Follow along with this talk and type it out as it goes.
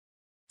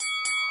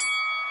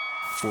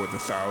For the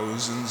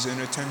thousands in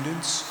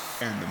attendance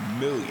and the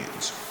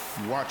millions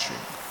watching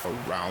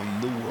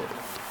around the world,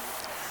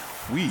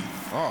 we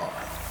are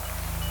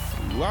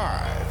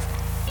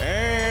live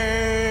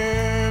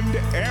and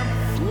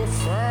amplified.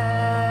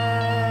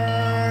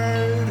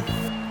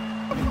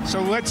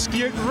 So let's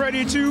get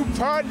ready to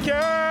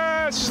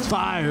podcast.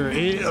 Fire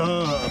it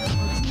up.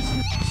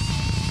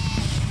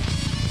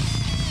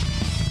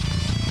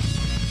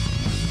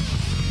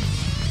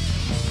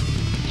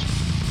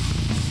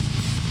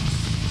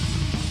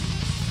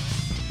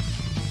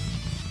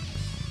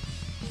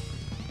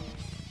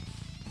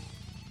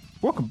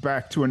 Welcome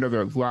back to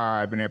another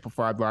live and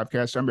amplified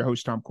livecast. I'm your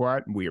host, Tom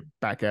Quat, and we are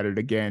back at it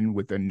again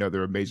with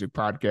another amazing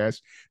podcast.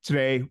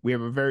 Today, we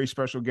have a very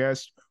special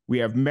guest. We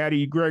have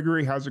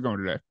Gregory. How's it going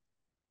today?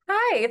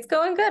 Hi, it's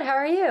going good. How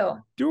are you?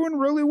 Doing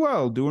really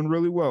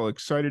well.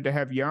 Excited to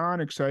have you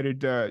on. Excited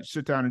to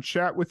sit down and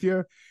chat with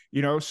you.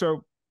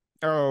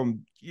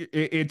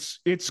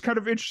 It's kind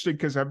of interesting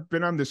because I've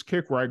been on this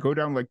kick where I go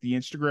down like the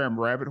Instagram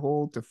rabbit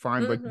hole to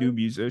find like new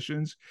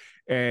musicians.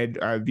 And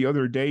the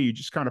other day you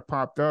just kind of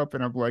popped up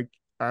and I'm like,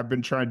 I've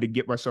been trying to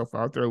get myself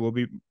out there a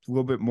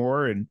little bit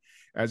more. And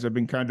as I've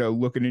been kind of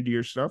looking into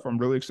your stuff, I'm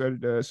really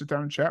excited to sit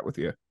down and chat with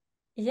you.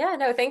 Yeah,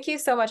 no, thank you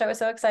so much. I was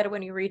so excited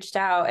when you reached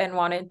out and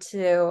wanted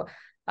to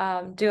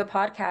do a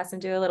podcast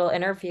and do a little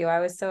interview. I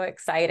was so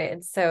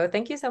excited. So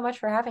thank you so much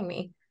for having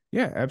me.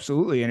 Yeah,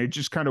 absolutely. And it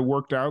just kind of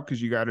worked out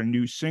because you got a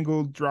new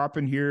single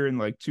dropping here in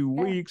like 2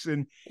 weeks.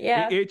 And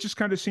it just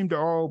kind of seemed to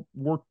all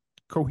work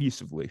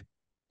cohesively.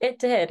 It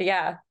did,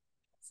 yeah.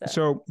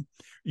 So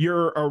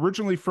you're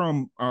originally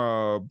from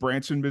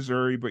Branson,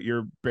 Missouri, but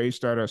you're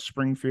based out of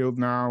Springfield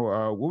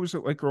now. What was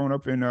it like growing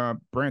up in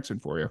Branson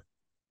for you?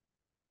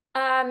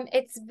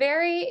 It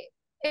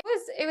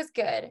was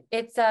good.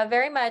 It's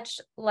very much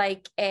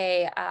like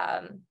it's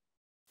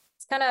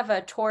kind of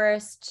a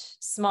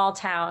tourist small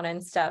town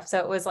and stuff. So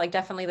it was like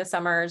definitely the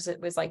summers.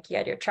 It was like you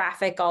had your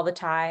traffic all the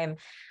time.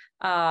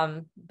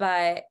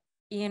 But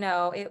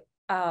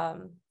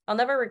I'll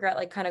never regret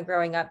like kind of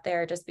growing up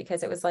there just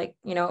because it was like,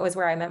 it was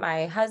where I met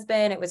my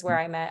husband. It was where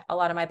I met a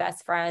lot of my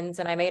best friends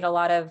and I made a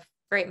lot of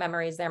great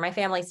memories there. My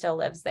family still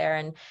lives there.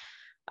 And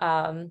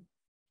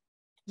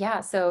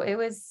so it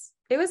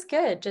was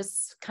good.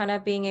 Just kind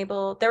of being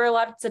able, there were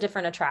lots of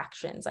different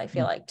attractions I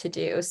feel like to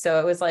do. So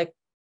it was like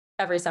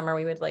every summer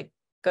we would like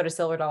go to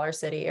Silver Dollar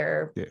City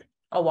or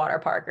a water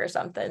park or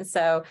something.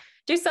 So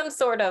do some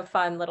sort of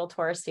fun little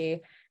touristy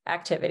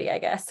activity, I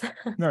guess.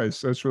 Nice.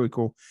 That's really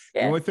cool.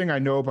 Yeah. The only thing I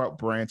know about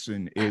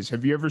Branson is,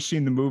 have you ever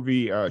seen the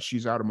movie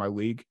She's Out of My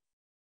League?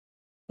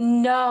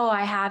 No,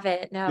 I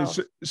haven't. No.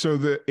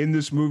 In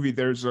this movie,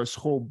 there's this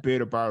whole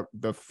bit about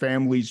the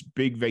family's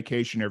big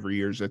vacation every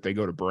year is that they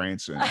go to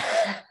Branson.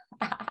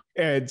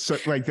 And so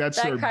like that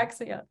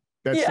cracks me up.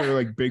 That's their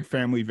like big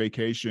family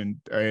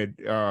vacation.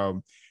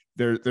 And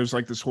there's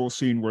like this whole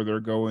scene where they're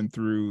going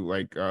through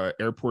like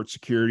airport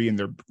security and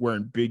they're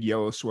wearing big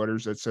yellow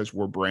sweaters that says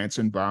 "We're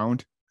Branson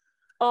bound."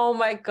 Oh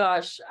my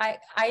gosh.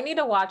 I need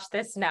to watch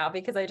this now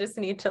because I just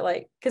need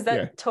to because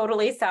that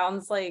totally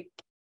sounds like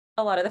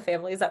a lot of the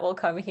families that will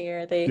come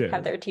here. They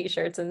have their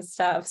t-shirts and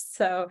stuff.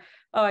 So,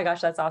 oh my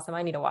gosh, that's awesome.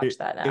 I need to watch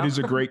that now. It is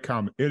a great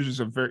comedy.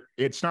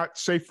 It's not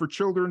safe for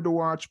children to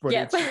watch, but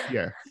it's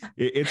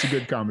a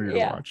good comedy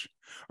to watch.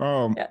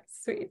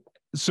 Sweet.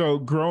 So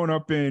growing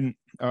up in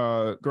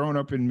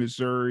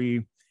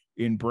Missouri,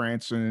 in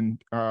Branson,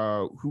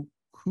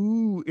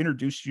 who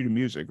introduced you to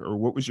music, or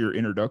what was your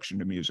introduction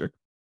to music?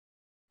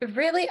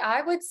 Really,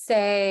 I would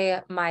say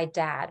my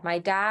dad. My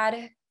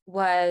dad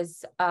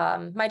was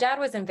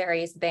in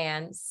various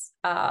bands.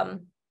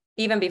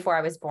 Even before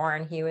I was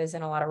born, he was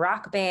in a lot of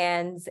rock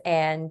bands.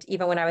 And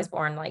even when I was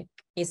born, like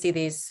you see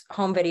these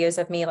home videos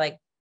of me, like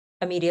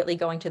immediately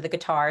going to the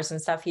guitars and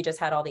stuff. He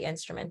just had all the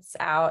instruments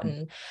out.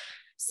 And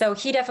so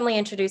he definitely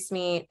introduced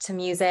me to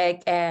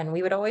music, and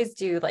we would always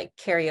do like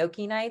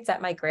karaoke nights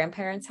at my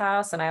grandparents'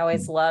 house. And I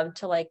always loved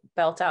to like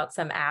belt out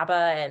some ABBA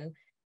and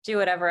do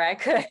whatever I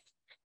could.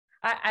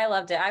 I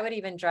loved it. I would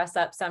even dress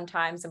up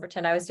sometimes and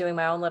pretend I was doing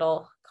my own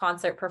little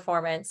concert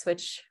performance,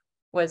 which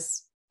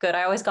was good.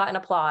 I always got an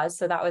applause,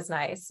 so that was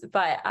nice.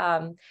 But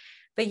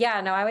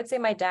yeah, no, I would say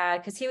my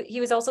dad, because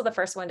he was also the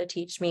first one to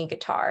teach me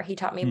guitar. He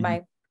taught me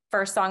my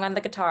first song on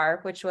the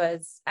guitar, which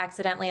was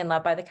 "Accidentally in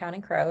Love" by the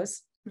Counting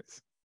Crows.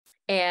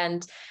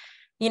 And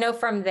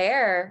from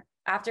there,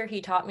 after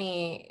he taught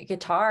me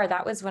guitar,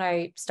 that was when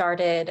I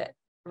started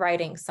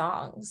writing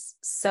songs.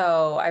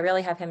 So I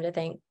really have him to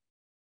thank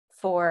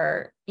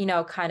for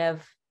kind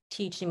of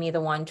teaching me the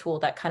one tool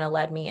that kind of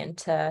led me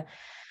into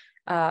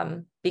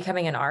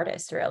becoming an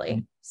artist,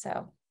 really.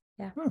 So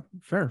yeah. Oh,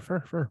 fair.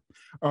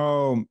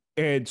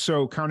 And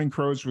so Counting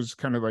Crows was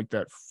kind of like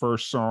that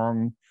first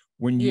song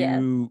when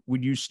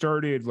you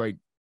started, like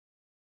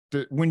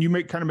when you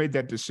made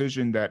that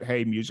decision that,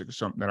 hey, music is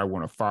something that I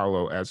want to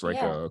follow as like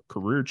a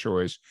career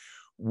choice.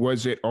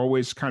 Was it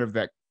always kind of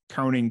that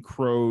Counting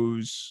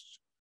Crows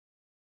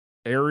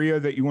area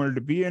that you wanted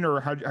to be in,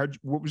 or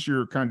what was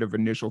your kind of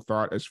initial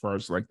thought as far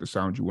as like the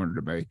sound you wanted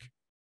to make?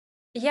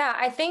 Yeah,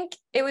 I think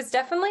it was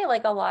definitely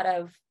like a lot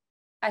of,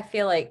 I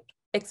feel like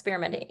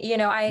experimenting.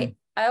 I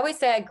always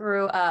say I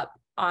grew up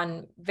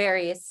on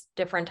various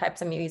different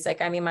types of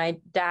music. I mean, my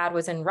dad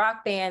was in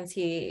rock bands.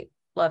 He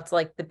loved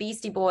like the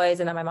Beastie Boys.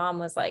 And then my mom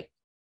was like,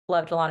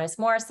 loved Alanis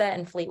Morissette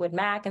and Fleetwood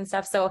Mac and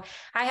stuff. So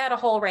I had a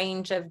whole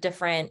range of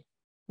different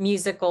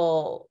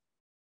musical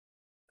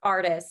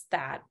artists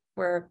that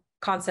were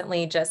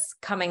constantly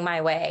just coming my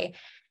way.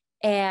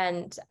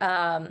 And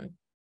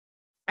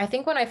I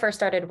think when I first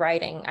started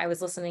writing, I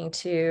was listening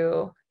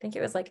to, I think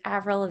it was like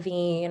Avril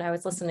Lavigne, and I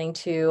was listening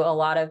to a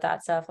lot of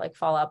that stuff, like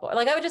Fall Out Boy.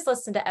 Like I would just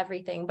listen to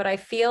everything. But I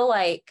feel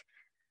like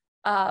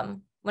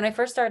when I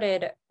first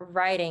started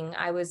writing,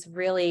 I was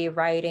really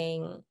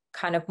writing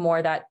kind of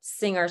more that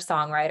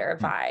singer-songwriter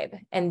vibe.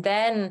 And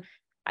then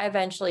I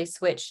eventually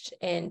switched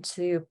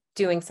into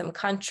doing some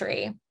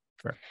country.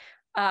 Sure.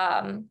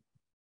 And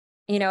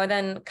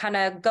then kind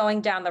of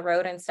going down the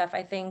road and stuff,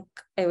 I think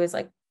it was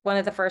like one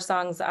of the first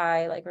songs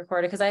I like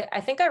recorded, because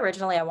I think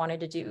originally I wanted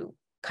to do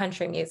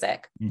country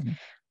music.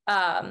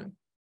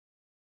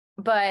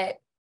 But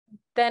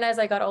then as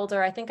I got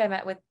older, I think I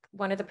met with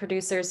one of the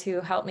producers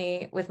who helped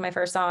me with my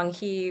first song.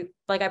 I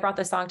brought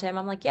the song to him.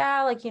 I'm like,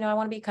 yeah, like, I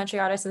want to be a country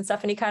artist and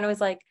stuff. And he kind of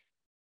was like,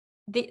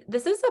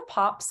 this is a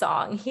pop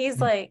song. He's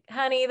like,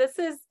 honey,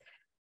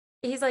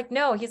 he's like,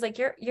 no, he's like,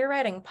 you're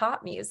writing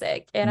pop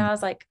music. And I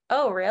was like,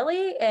 oh,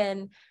 really?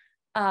 And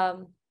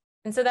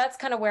so that's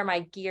kind of where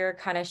my gear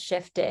kind of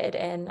shifted.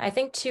 And I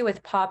think too,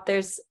 with pop,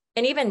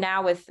 and even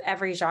now with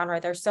every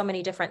genre, there's so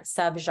many different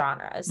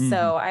subgenres.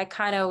 So I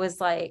kind of was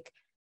like,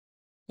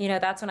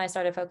 that's when I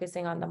started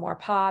focusing on the more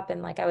pop,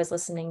 and like I was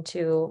listening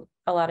to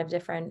a lot of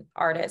different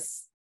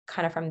artists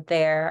kind of from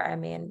there. I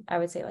mean, I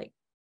would say like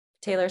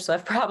Taylor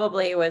Swift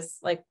probably was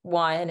like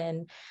one,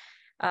 and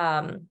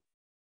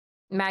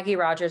Maggie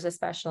Rogers,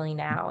 especially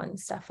now, and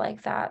stuff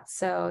like that.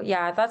 So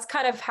yeah, that's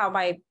kind of how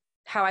I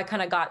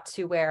kind of got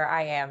to where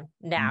I am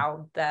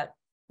now, that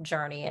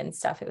journey and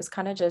stuff. It was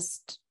kind of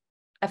just,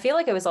 I feel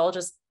like it was all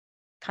just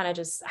kind of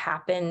just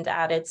happened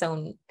at its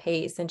own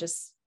pace, and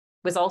just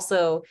was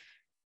also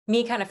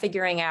me kind of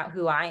figuring out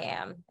who I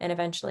am. And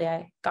eventually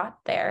I got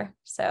there.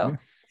 So,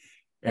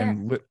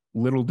 and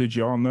little did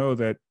y'all know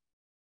that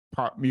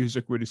pop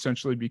music would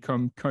essentially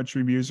become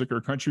country music, or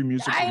country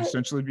music would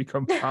essentially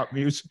become pop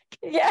music.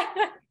 Yeah.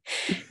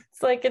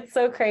 It's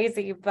so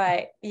crazy,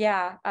 but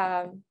yeah.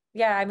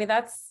 I mean,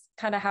 that's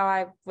kind of how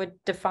I would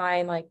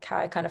define like how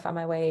I kind of found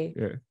my way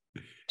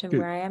to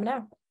where I am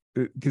now.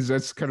 Because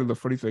that's kind of the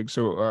funny thing.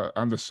 So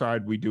on the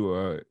side, we do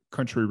a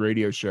country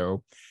radio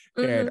show,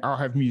 and I'll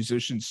have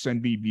musicians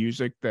send me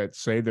music that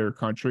say they're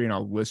country, and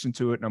I'll listen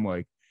to it, and I'm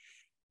like,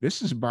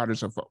 this is about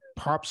as a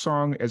pop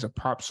song as a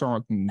pop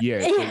song can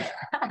get.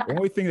 The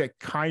only thing that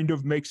kind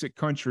of makes it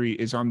country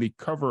is on the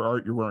cover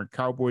art, you're wearing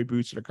cowboy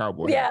boots and a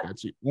cowboy hat.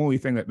 That's the only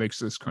thing that makes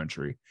this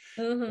country.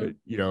 So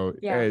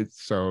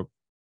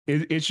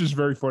it's just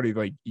very funny.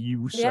 Like,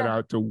 you set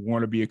out to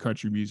want to be a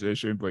country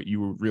musician, but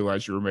you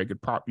realized you were making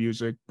pop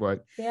music,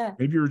 but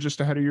maybe you were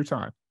just ahead of your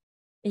time.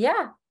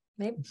 Yeah,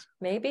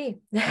 maybe.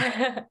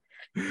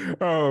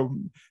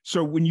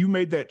 So when you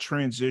made that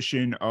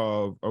transition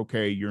of,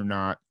 okay, you're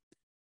not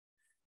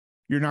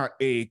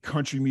a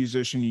country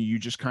musician, you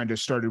just kind of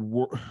started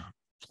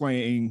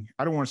playing,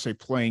 I don't want to say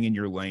playing in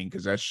your lane,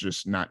 because that's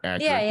just not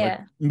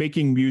accurate, but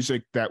making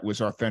music that was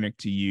authentic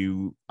to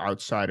you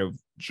outside of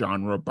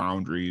genre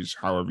boundaries,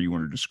 however you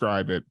want to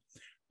describe it.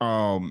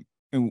 And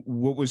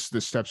what was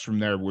the steps from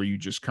there? Were you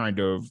just kind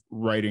of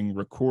writing,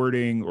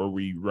 recording, or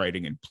were you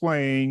writing and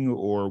playing,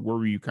 or where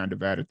were you kind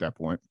of at that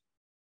point?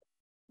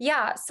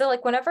 Yeah. So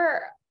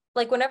whenever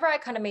I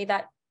kind of made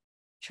that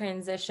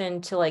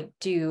transition to like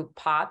do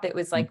pop, it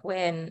was like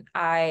when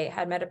I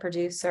had met a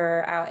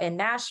producer out in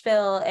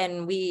Nashville,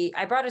 and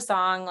I brought a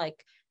song,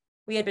 like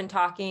we had been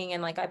talking,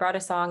 and like I brought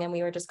a song, and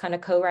we were just kind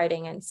of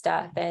co-writing and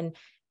stuff. And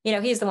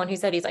he's the one who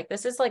said, he's like,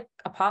 this is like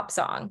a pop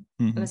song,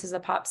 and this is a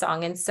pop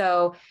song. And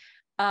so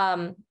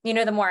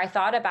the more I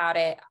thought about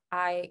it,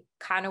 I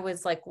kind of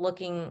was like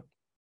looking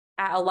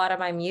at a lot of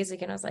my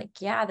music, and I was like,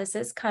 yeah, this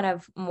is kind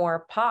of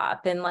more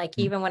pop. And like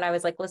even when I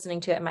was like listening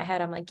to it in my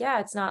head, I'm like,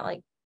 yeah, it's not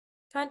like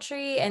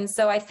country. And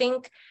so I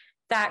think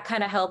that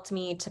kind of helped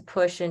me to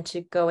push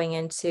into going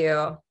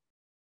into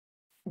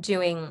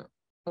doing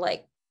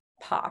like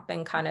pop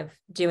and kind of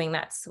doing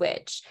that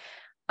switch.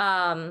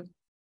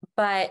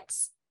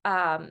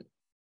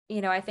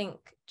 I think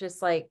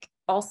just like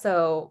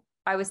also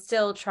I was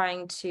still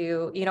trying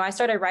to, I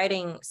started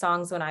writing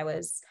songs when I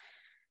was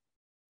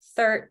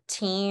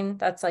 13.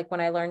 That's like when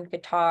I learned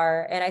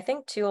guitar. And I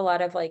think too, a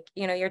lot of like,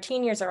 your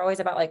teen years are always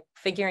about like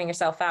figuring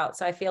yourself out.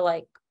 So I feel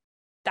like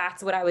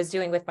that's what I was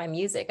doing with my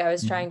music. I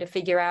was trying to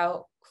figure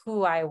out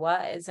who I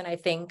was. And I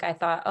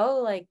thought,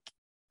 oh, like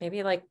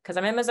maybe like, cause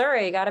I'm in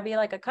Missouri, you gotta be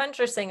like a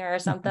country singer or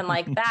something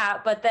like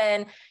that. But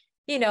then,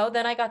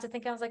 then I got to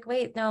think, I was like,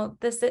 wait, no,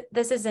 this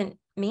isn't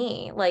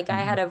me. Like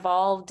I had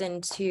evolved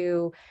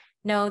into,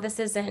 no, this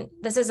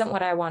isn't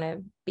what I want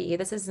to be.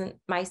 This isn't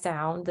my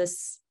sound.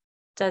 This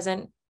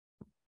doesn't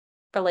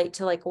relate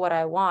to like what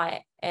I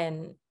want.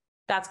 And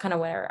that's kind of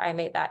where I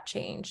made that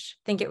change.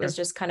 I think it was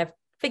just kind of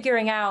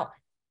figuring out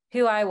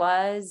who I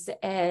was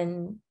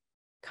and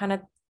kind of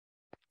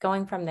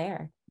going from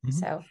there.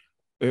 So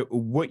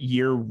what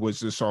year was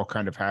this all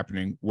kind of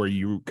happening where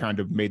you kind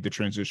of made the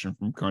transition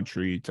from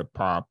country to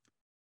pop?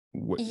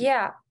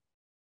 Yeah,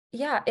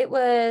 it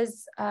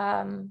was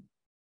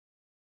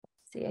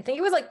I think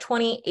it was like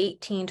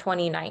 2018,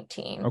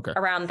 2019,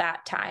 around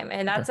that time.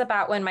 And that's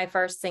about when my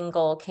first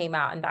single came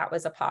out, and that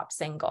was a pop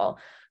single.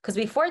 Because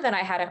before then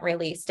I hadn't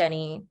released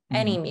any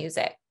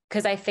music.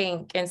 Because I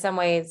think in some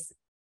ways,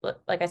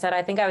 like I said,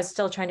 I think I was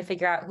still trying to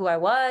figure out who I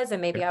was, and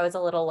maybe I was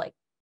a little like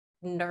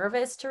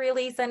nervous to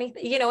release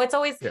anything. You know, it's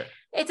always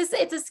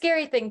it's a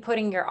scary thing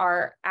putting your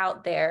art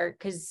out there,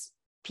 because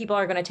people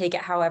are going to take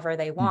it however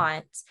they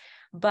want.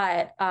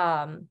 But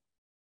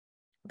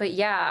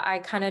yeah, I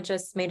kind of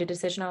just made a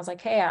decision. I was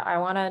like, hey, I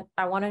want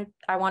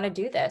to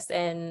do this.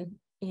 And,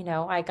 you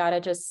know, I got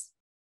to just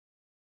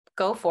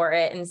go for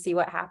it and see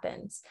what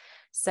happens.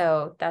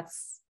 So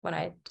that's when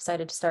I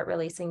decided to start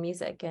releasing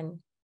music and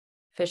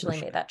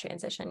officially made that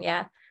transition.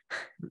 Yeah.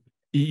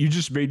 You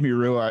just made me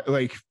realize,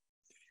 like,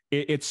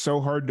 it's so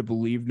hard to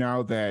believe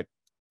now that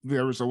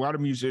there was a lot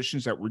of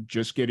musicians that were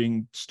just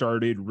getting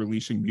started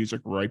releasing music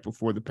right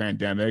before the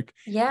pandemic.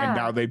 Yeah. And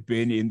now they've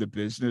been in the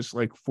business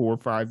like 4 or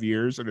 5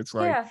 years. And it's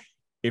like,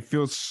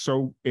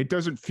 it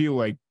doesn't feel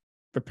like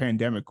the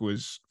pandemic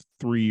was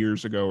 3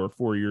 years ago or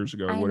 4 years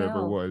ago, whatever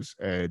it was.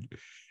 And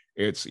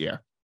it's,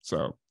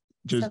 so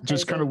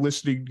just kind of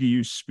listening to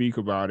you speak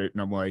about it.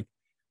 And I'm like,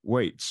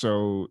 wait,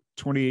 so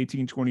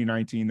 2018,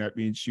 2019, that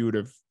means you would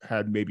have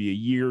had maybe a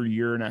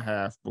year and a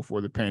half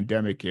before the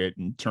pandemic hit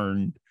and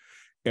turned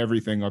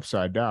everything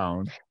upside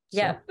down.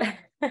 Yeah.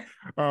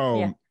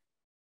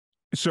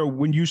 So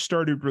when you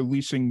started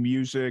releasing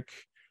music,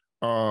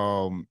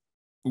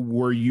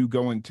 were you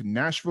going to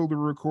Nashville to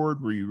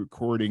record? Were you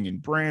recording in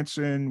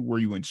Branson? Were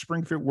you in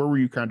Springfield? Where were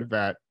you kind of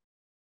at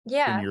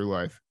in your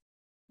life?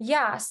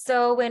 Yeah.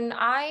 So when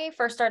I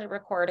first started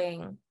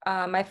recording,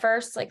 my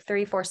first like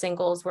 3-4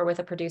 singles were with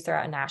a producer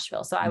out in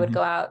Nashville. So I would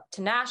go out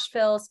to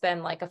Nashville,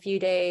 spend like a few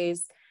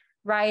days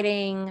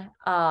writing,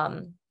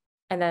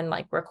 and then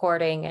like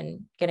recording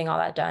and getting all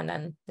that done.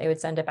 Then they would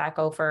send it back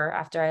over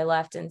after I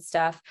left and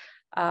stuff.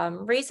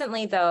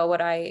 Recently though,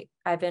 what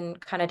I've been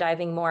kind of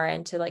diving more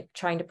into like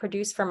trying to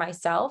produce for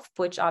myself,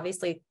 which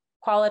obviously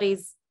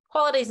quality's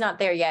not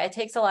there yet. It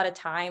takes a lot of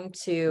time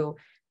to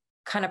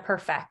kind of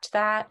perfect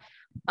that.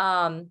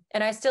 And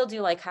I still do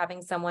like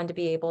having someone to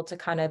be able to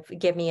kind of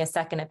give me a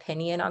second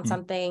opinion on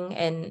something.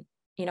 And,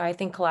 you know, I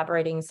think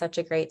collaborating is such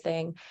a great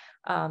thing.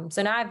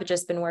 So now I've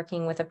just been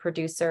working with a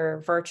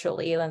producer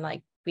virtually, and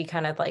like we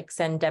kind of like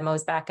send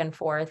demos back and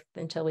forth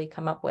until we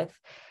come up with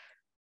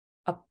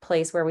a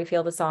place where we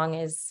feel the song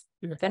is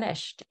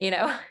finished, you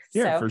know?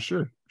 Yeah, for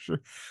sure.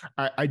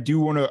 I do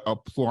want to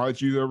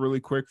applaud you though really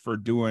quick for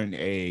doing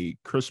a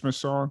Christmas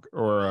song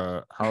or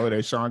a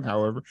holiday song,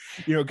 however,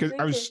 you know, because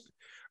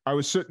I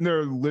was sitting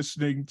there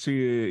listening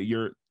through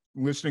your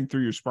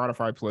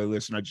Spotify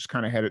playlist, and I just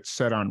kind of had it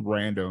set on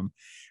random.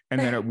 And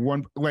then at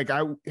one, like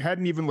I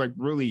hadn't even like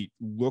really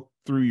looked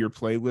through your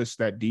playlist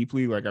that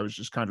deeply. Like I was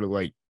just kind of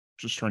like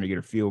just trying to get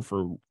a feel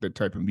for the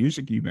type of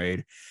music you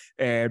made.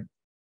 And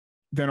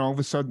then all of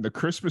a sudden the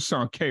Christmas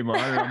song came on,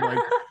 and I'm like,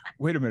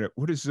 wait a minute,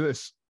 what is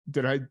this?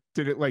 Did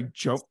it like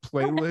jump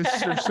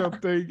playlists or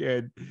something?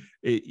 And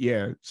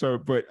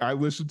but I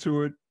listened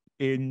to it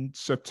in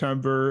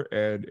September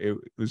and it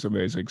was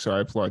amazing. So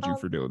I applaud you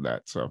for doing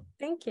that. So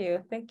thank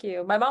you.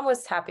 My mom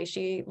was happy.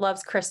 She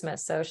loves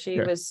Christmas. So she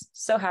was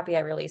so happy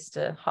I released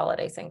a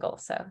holiday single.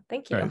 So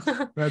thank you.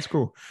 Nice. That's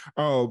cool.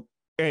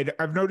 And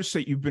I've noticed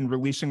that you've been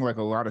releasing like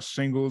a lot of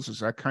singles. Is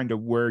that kind of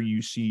where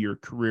you see your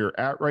career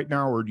at right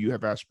now? Or do you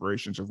have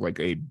aspirations of like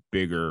a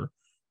bigger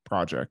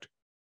project?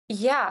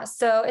 Yeah.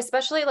 So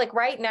especially like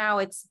right now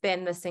it's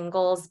been the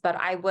singles, but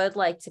I would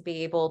like to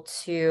be able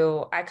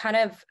to, I kind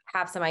of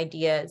have some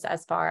ideas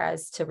as far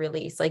as to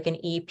release like an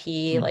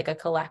EP, like a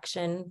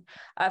collection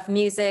of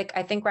music.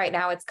 I think right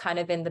now it's kind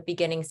of in the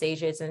beginning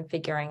stages and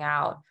figuring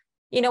out,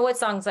 you know, what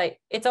songs, like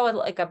it's always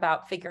like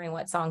about figuring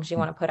what songs you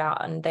want to put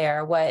out on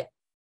there, what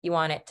you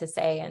want it to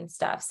say and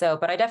stuff. So,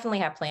 but I definitely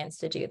have plans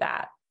to do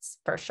that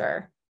for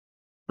sure.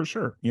 For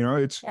sure. You know,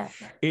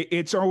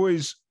 it's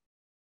always,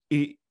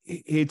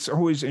 it's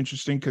always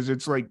interesting because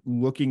it's like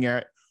looking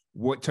at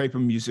what type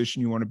of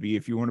musician you want to be.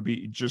 If you want to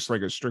be just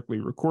like a strictly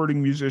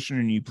recording musician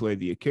and you play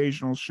the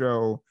occasional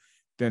show,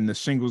 then the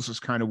singles is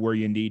kind of where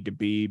you need to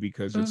be,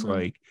 because it's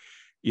like,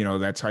 you know,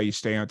 that's how you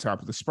stay on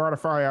top of the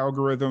Spotify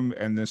algorithm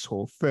and this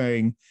whole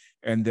thing.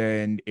 And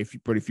then if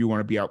you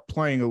want to be out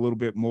playing a little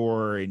bit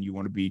more and you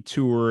want to be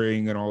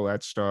touring and all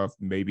that stuff,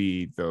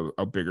 maybe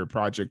a bigger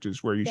project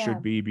is where you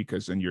should be,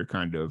 because then you're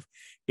kind of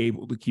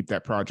able to keep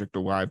that project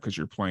alive because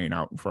you're playing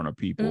out in front of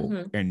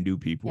people and new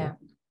people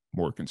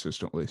more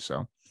consistently.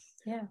 So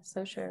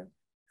so sure.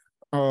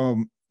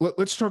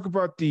 Let's talk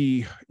about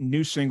the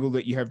new single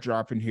that you have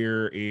dropping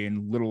here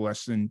in little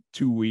less than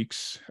 2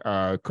 weeks,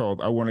 called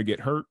 "I Want to Get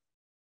Hurt."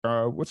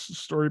 What's the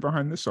story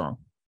behind this song?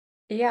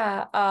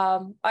 Yeah.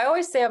 I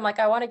always say, I'm like,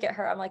 I want to get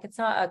her. I'm like, it's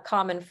not a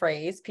common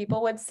phrase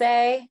people would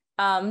say.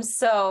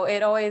 So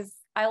it always,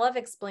 I love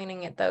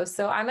explaining it though.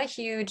 So I'm a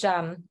huge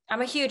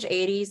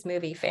 80s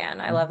movie fan.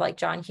 I love Mhm. like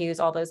John Hughes,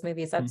 all those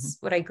movies. Mhm. That's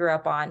what I grew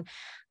up on.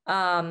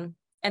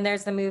 And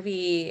there's the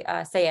movie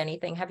Say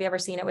Anything. Have you ever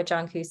seen it with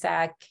John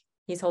Cusack?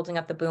 He's holding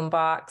up the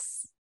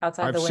boombox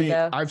outside the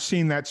window. I've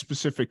seen that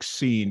specific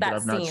scene, but That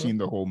I've not scene. seen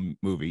the whole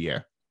movie.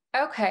 Yeah.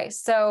 Okay.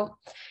 So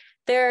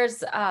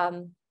there's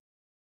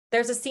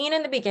there's a scene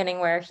in the beginning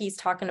where he's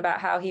talking about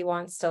how he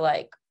wants to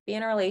like be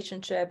in a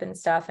relationship and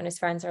stuff. And his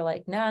friends are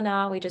like,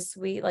 no, we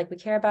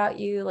care about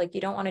you. Like, you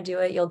don't want to do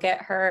it. You'll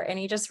get hurt. And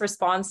he just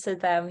responds to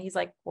them. He's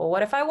like, well,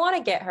 what if I want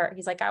to get hurt?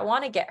 He's like, I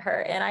want to get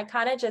hurt. And I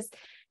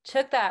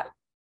took that,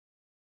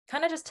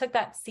 kind of just took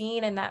that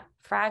scene and that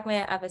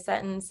fragment of a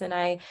sentence. And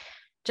I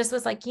just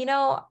was like,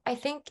 I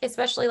think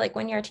especially like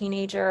when you're a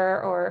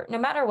teenager or no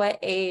matter what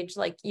age,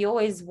 like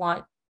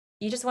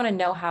you just want to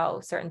know how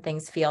certain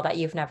things feel that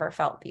you've never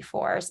felt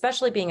before,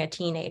 especially being a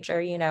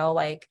teenager,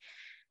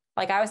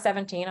 like I was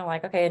 17. I'm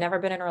like, okay, I've never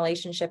been in a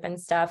relationship and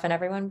stuff. And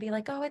everyone would be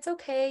like, oh, it's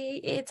okay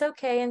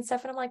and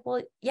stuff. And I'm like,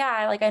 well,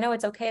 yeah, like I know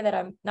it's okay that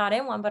I'm not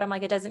in one, but I'm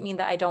like, it doesn't mean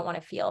that I don't want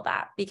to feel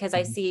that because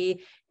I Mhm.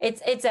 see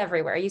it's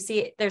everywhere. You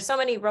see, there's so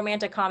many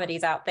romantic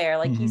comedies out there.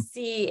 Like you Mhm.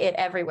 see it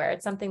everywhere.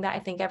 It's something that I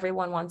think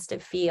everyone wants to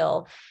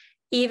feel,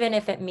 even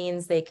if it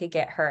means they could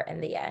get hurt in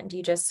the end.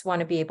 You just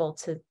want to be able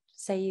to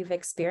say you've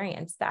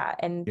experienced that.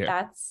 And Yeah.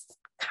 that's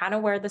kind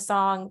of where the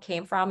song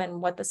came from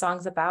and what the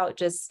song's about.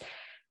 Just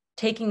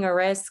taking a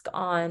risk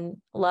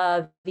on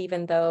love,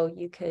 even though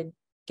you could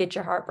get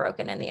your heart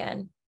broken in the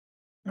end.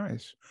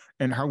 Nice.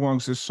 And how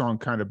long's this song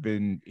kind of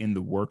been in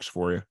the works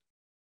for you?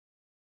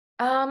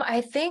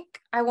 I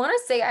think I want to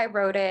say I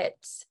wrote it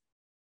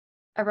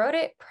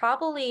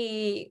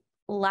probably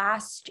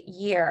last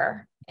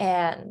year.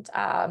 And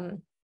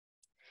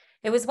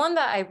it was one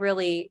that I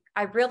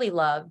really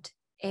loved.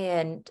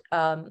 And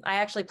I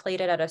actually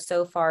played it at a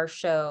So Far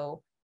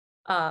show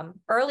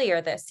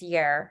earlier this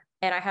year.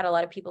 And I had a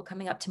lot of people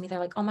coming up to me. They're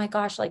like, oh my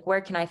gosh, like, where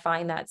can I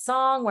find that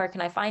song? Where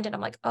can I find it? I'm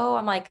like,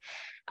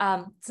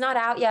 it's not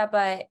out yet,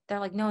 but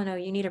they're like, no,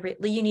 you need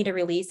to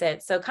release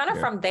it. So kind of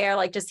Yeah. from there,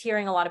 like just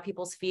hearing a lot of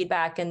people's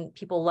feedback and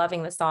people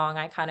loving the song,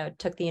 I kind of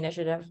took the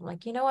initiative. I'm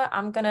like, you know what?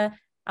 I'm going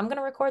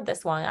to record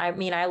this one. I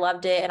mean, I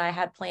loved it and I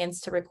had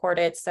plans to record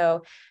it.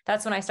 So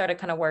that's when I started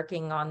kind of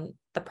working on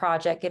the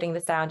project, getting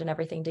the sound and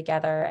everything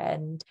together.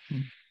 And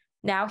Mm.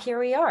 now here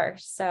we are.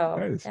 So,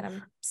 Nice. and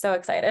I'm so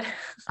excited.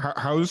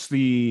 How's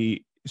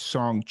the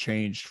song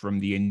changed from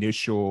the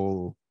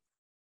initial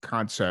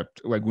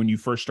concept, like when you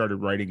first started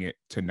writing it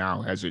to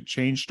now? Has it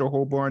changed a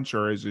whole bunch,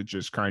 or is it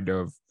just kind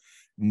of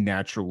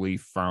naturally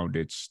found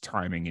its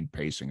timing and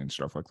pacing and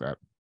stuff like that?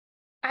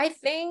 I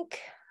think,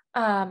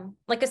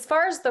 like as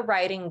far as the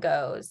writing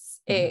goes,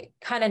 Mhm. it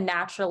kind of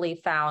naturally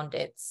found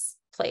its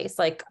place.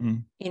 Like,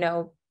 Mhm. you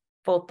know,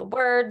 both the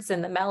words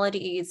and the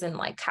melodies and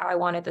like how I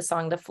wanted the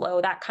song to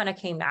flow, that kind of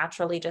came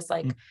naturally just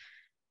like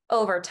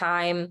over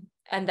time.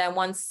 And then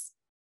once,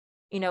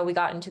 we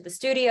got into the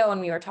studio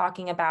and we were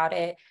talking about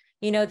it,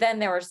 then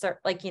there were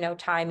like,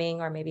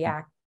 timing or maybe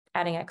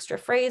adding extra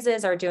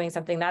phrases or doing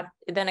something that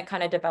then it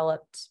kind of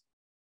developed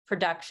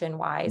production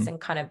wise Mhm.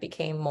 and kind of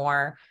became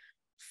more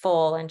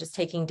full and just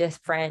taking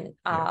different,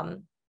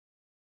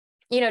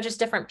 Yeah. just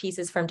different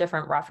pieces from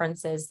different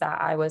references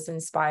that I was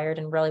inspired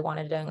and really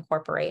wanted to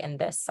incorporate in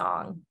this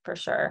song for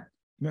sure.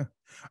 Yeah.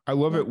 I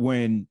love Yeah. it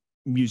when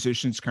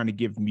musicians kind of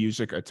give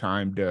music a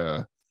time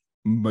to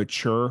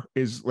mature.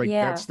 Is like,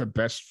 Yeah. that's the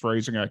best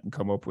phrasing I can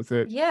come up with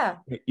it. Yeah.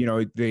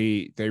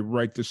 They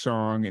write the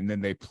song and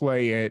then they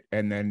play it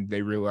and then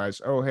they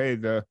realize, oh hey,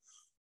 the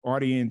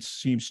audience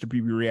seems to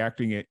be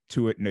reacting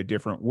to it in a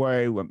different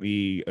way. Let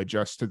me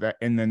adjust to that.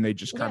 And then they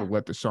just kind Yeah. of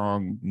let the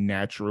song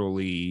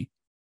naturally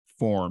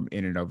form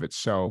in and of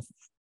itself,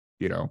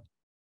 you know.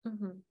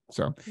 Mm-hmm.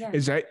 So Yeah.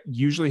 is that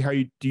usually how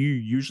you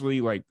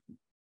usually like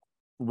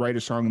write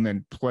a song and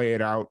then play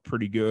it out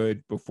pretty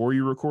good before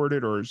you record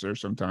it, or is there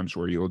sometimes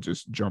where you'll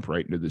just jump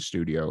right into the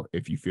studio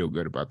if you feel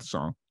good about the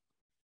song?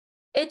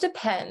 It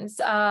depends.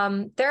 There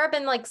have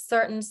been like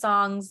certain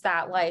songs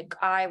that like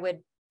I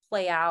would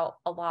play out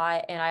a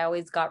lot and I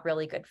always got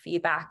really good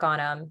feedback on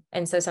them.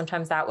 And so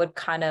sometimes that would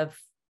kind of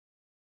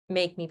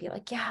make me be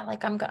like, yeah,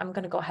 like I'm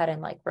going to go ahead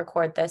and like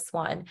record this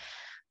one.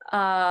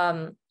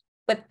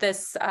 But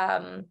this,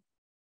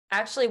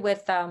 actually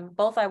with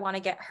both I Want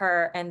to Get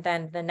Her and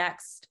then the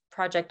next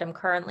project I'm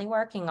currently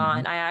working Mhm.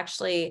 on, I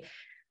actually,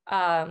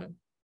 um,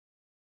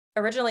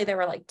 originally there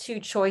were like two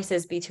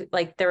choices between,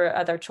 like there were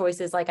other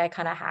choices like I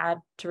kind of had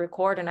to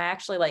record, and I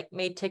actually like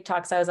made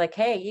TikToks. I was like,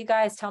 hey, you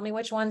guys tell me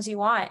which ones you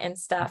want and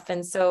stuff.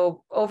 And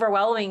so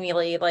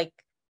overwhelmingly, like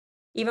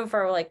even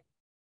for like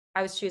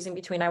I was choosing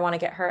between I Want to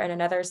Get Her and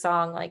another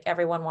song, like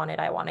everyone wanted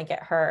I Want to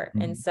Get Her.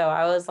 And Mhm. so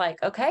I was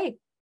like, okay,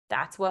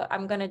 that's what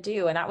I'm going to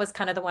do. And that was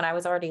kind of the one I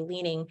was already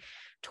leaning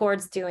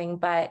towards doing.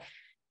 But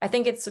I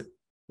think it's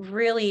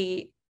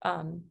really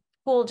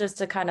cool just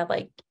to kind of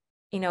like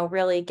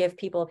really give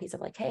people a piece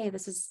of like, hey,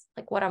 this is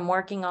like what I'm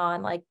working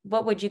on. Like,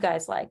 what would you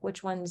guys like?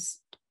 Which ones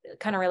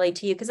kind of relate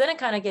to you? Because then it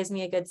kind of gives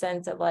me a good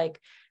sense of like,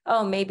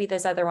 oh, maybe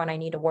this other one I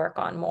need to work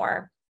on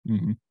more.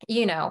 Mm-hmm.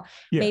 Yeah.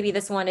 Maybe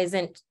this one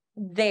isn't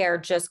there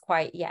just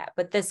quite yet,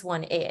 but this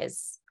one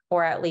is,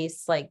 or at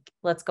least like,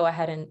 let's go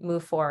ahead and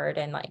move forward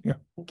and like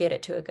get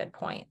it to a good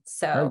point.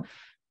 So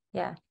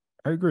yeah.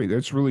 I agree.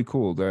 That's really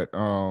cool that,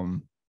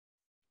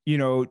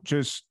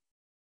 just,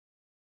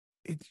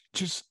 it's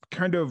just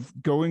kind of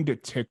going to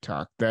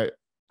TikTok that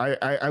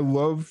I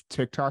love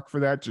TikTok for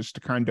that, just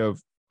to kind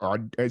of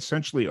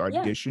essentially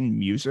audition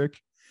music,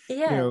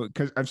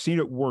 because I've seen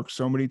it work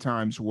so many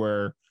times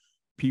where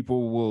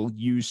people will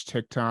use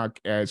TikTok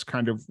as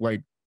kind of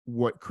like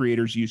what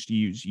creators used to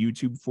use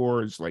YouTube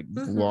for, is like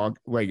vlog,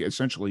 like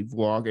essentially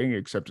vlogging,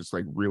 except it's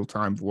like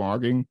real-time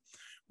vlogging,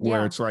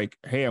 where it's like,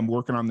 hey, I'm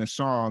working on this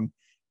song,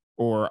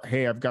 or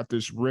hey, I've got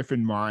this riff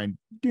in mind.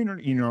 They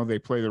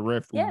play the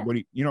riff. What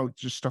do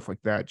just stuff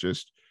like that.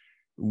 Just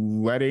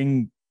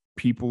letting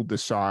people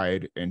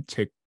decide, and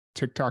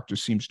TikTok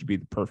just seems to be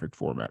the perfect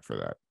format for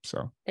that.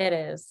 So it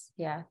is.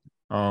 Yeah.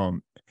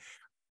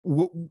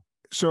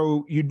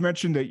 So you'd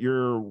mentioned that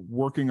you're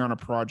working on a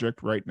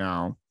project right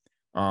now,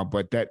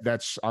 but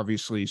that's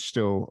obviously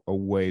still a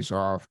ways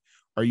off.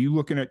 Are you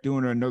looking at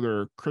doing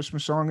another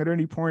Christmas song at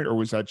any point, or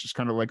was that just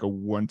kind of like a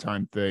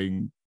one-time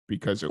thing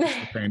because it was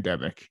the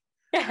pandemic?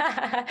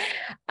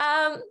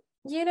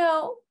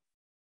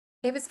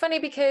 It was funny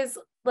because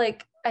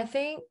like, I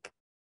think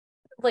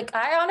like,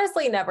 I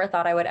honestly never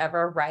thought I would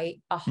ever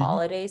write a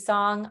holiday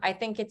song. I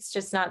think it's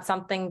just not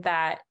something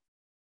that,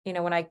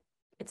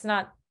 it's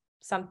not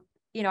some,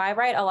 I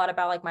write a lot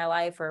about like my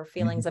life or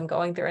feelings I'm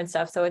going through and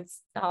stuff. So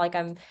it's not like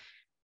I'm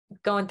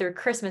going through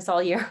Christmas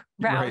all year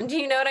round. Right.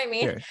 You know what I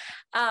mean?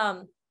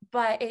 Yeah.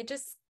 But it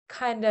just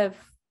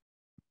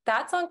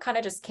that song kind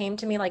of just came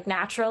to me like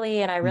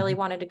naturally, and I really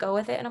wanted to go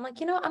with it. And I'm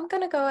like, I'm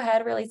going to go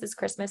ahead, release this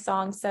Christmas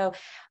song. So,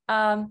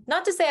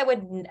 not to say I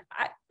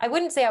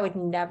wouldn't say I would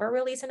never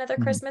release another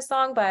Christmas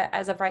song, but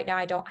as of right now,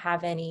 I don't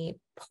have any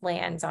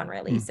plans on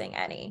releasing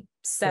any.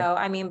 So,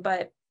 I mean,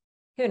 but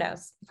who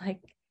knows? Like,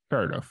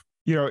 fair enough.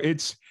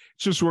 It's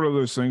just one of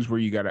those things where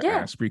you got to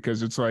ask,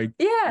 because it's like,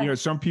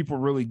 some people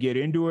really get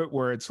into it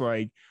where it's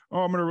like, oh,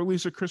 I'm going to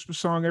release a Christmas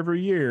song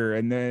every year.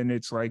 And then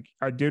it's like,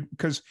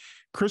 because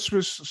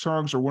Christmas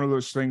songs are one of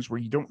those things where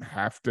you don't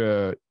have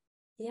to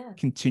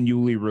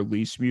continually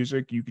release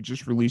music. You could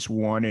just release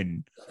one,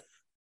 and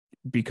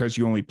because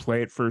you only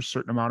play it for a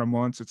certain amount of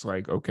months, it's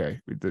like, okay,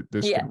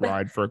 this could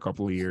ride for a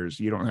couple of years.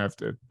 You don't have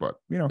to, but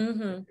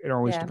it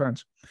always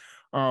depends.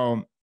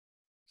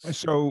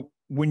 So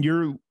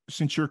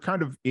since you're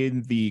kind of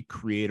in the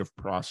creative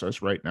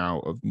process right now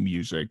of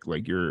music,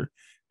 like you're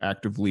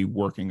actively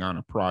working on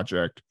a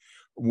project,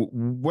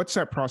 what's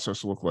that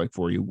process look like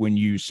for you when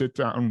you sit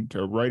down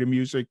to write a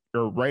music,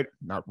 or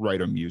not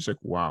write a music?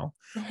 Wow.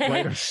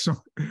 Write a song.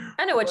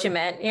 I know what you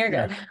meant. You're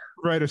good.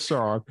 Write a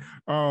song.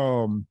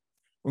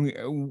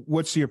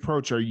 What's the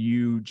approach? Are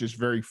you just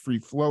very free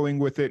flowing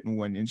with it, and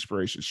when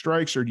inspiration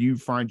strikes, or do you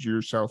find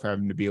yourself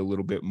having to be a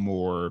little bit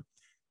more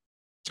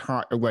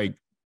like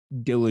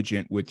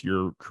diligent with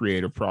your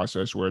creative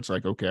process, where it's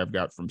like, okay, I've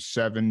got from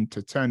 7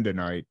 to 10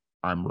 tonight,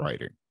 I'm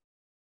writing?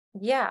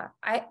 Yeah,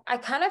 I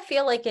kind of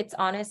feel like it's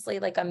honestly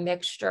like a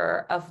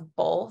mixture of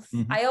both.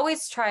 I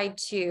always try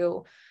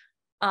to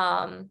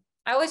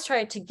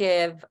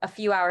give a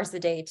few hours a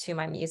day to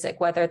my music,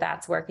 whether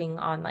that's working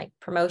on like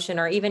promotion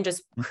or even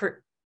just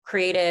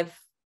creative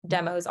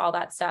demos, all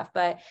that stuff.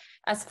 But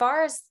as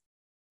far as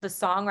the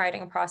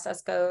songwriting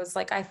process goes,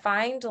 like I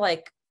find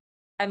like,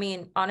 I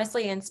mean,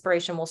 honestly,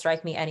 inspiration will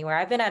strike me anywhere.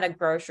 I've been at a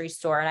grocery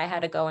store and I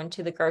had to go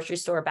into the grocery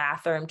store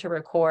bathroom to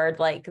record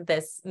like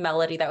this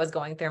melody that was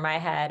going through my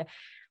head,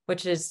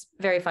 which is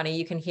very funny.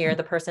 You can hear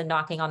the person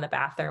knocking on the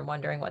bathroom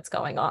wondering what's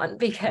going on,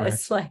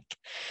 because like,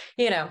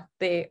 they're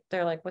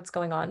like, what's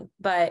going on?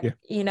 But,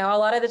 a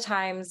lot of the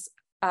times,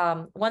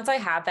 once I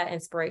have that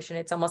inspiration,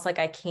 it's almost like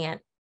I can't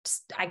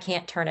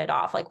turn it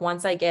off. Like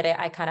once I get it,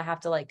 I kind of have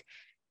to like,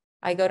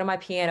 I go to my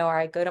piano or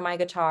I go to my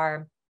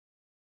guitar.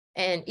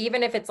 And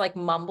even if it's like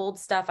mumbled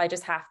stuff, I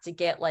just have to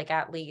get like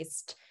at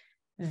least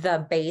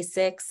the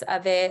basics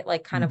of it,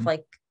 like kind of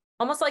like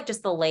almost like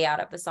just the layout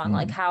of the song,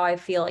 like how I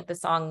feel like the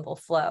song will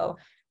flow.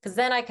 Because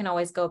then I can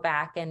always go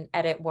back and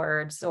edit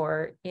words,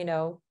 or,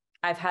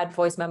 I've had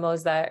voice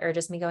memos that are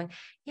just me going,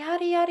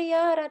 yada, yada,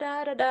 yada,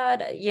 da, da, da,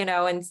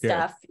 da, and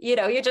stuff.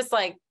 You're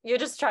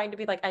just trying to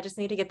be like, I just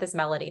need to get this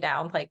melody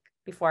down, like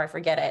before I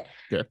forget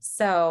it.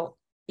 So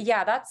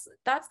yeah,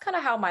 that's kind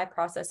of how my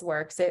process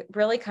works. It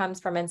really comes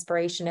from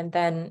inspiration. And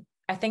then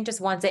I think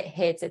just once it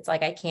hits, it's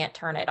like, I can't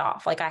turn it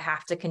off. Like I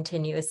have to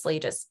continuously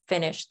just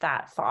finish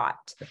that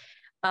thought.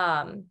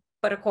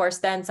 But of course,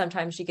 then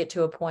sometimes you get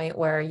to a point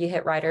where you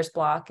hit writer's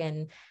block.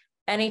 And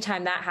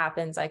anytime that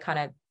happens, I kind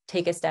of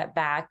take a step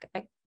back.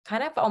 I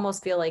kind of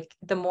almost feel like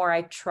the more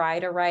I try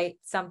to write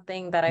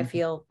something that I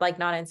feel like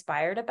not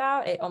inspired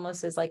about, it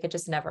almost is like, it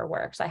just never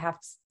works.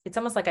 It's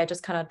almost like I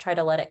just kind of try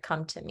to let it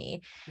come to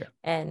me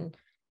and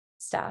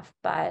stuff.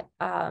 But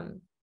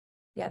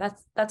yeah,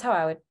 that's how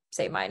I would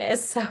say mine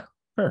is. So a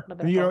Sure.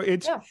 little bit of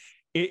both. Yeah.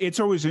 It's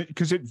always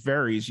because it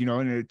varies,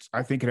 and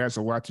I think it has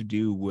a lot to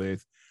do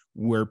with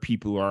where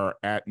people are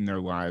at in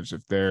their lives.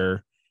 If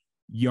they're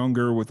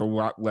younger with a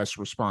lot less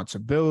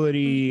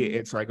responsibility, Mm-hmm.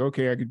 it's like,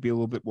 okay, I could be a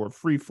little bit more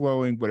free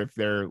flowing. But if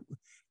they're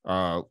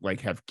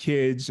like have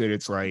kids and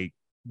it's like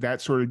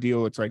that sort of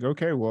deal, it's like,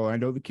 okay, well, I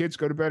know the kids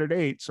go to bed at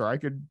 8, so I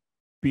could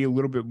be a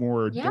little bit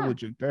more Yeah.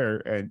 diligent there.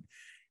 And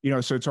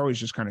so it's always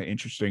just kind of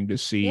interesting to Yeah.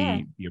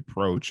 see the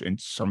approach. And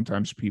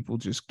sometimes people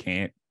just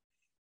can't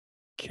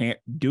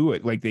do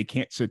it. Like they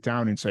can't sit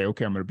down and say,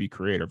 okay, I'm going to be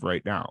creative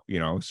right now,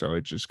 so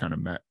it just kind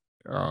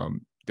of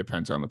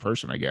depends on the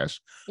person, I guess.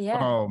 Yeah.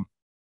 um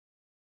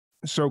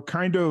so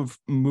kind of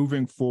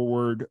moving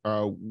forward,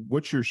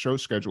 what's your show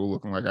schedule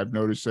looking like? I've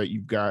noticed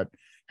that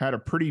had a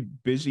pretty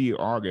busy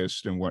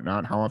August and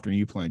whatnot. How often are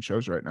you playing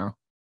shows right now?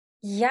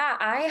 Yeah,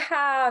 I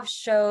have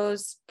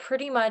shows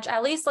pretty much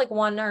at least like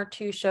one or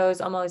two shows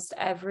almost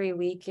every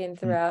weekend Mm.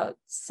 throughout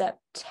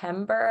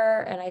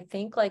September, and I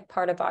think like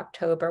part of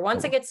October.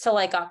 Once it Oh. gets to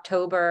like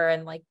October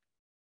and like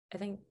I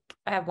think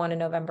I have one in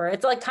November,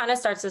 it's like kind of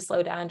starts to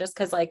slow down just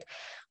because like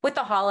with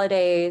the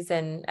holidays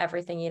and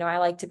everything, I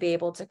like to be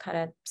able to kind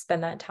of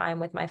spend that time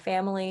with my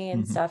family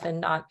and Hmm. stuff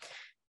and not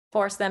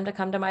force them to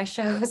come to my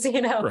shows,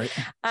 Right.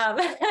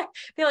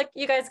 feel like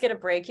you guys get a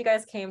break. You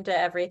guys came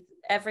to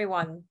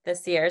everyone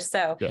this year.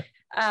 So, Yeah.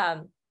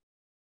 um,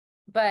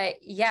 but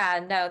yeah,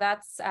 no,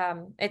 that's,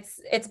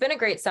 it's been a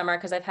great summer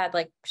because I've had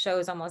like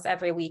shows almost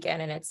every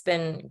weekend and it's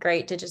been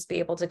great to just be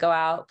able to go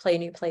out, play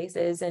new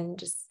places and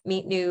just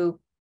meet new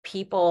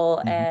people.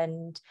 Hmm.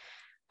 And,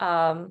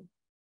 um,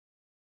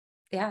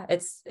 yeah,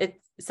 it's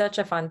such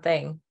a fun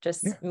thing, Yeah.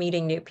 just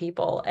meeting new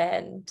people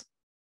and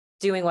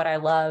doing what I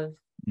love.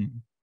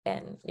 Mhm.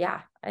 And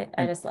yeah, I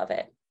And just love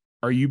it.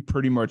 are you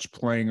pretty much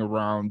playing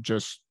around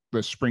just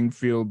the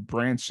Springfield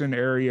Branson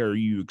area, or are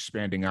you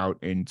expanding out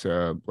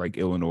into like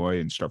Illinois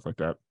and stuff like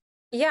that?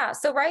 Yeah.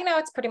 So right now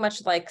it's pretty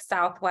much like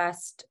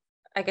Southwest,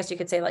 I guess you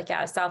could say like,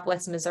 yeah,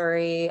 Southwest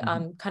Missouri,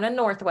 Hmm. kind of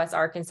Northwest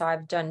Arkansas.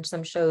 I've done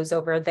some shows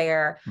over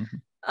there.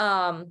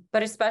 Hmm.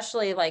 But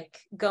especially like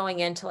going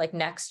into like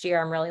next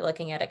year, I'm really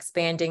looking at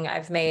expanding.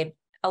 I've made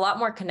a lot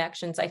more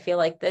connections, I feel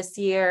like this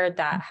year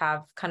that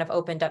have kind of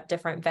opened up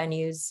different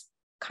venues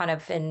kind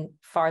of in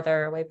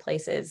farther away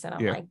places. And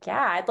I'm Yeah. like,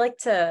 yeah,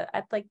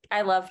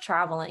 I love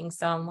traveling.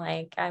 So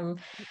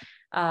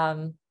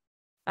um,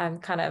 I'm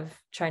kind of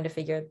trying to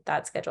figure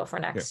that schedule for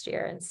Yeah. next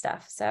year and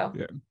stuff. So,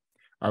 Yeah.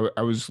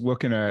 I was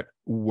looking at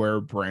where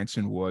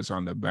Branson was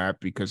on the map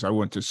because I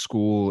went to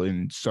school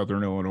in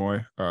Southern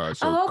Illinois, so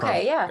oh,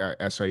 okay. Yeah.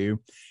 SIU,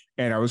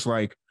 and I was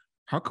like,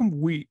 how come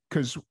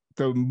because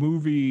the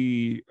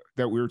movie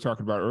that we were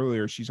talking about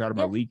earlier, She's Out of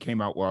My Yeah. League,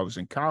 came out while I was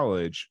in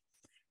college,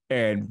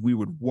 and we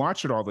would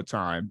watch it all the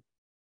time.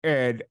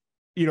 And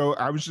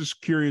I was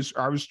just curious.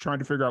 I was trying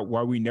to figure out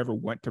why we never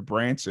went to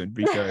Branson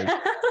because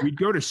we'd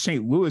go to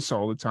St. Louis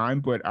all the time,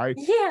 but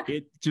Yeah.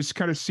 it just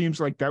kind of seems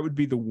like that would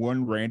be the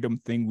one random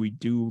thing we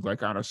do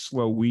like on a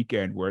slow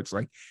weekend where it's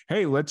like,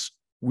 hey,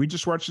 we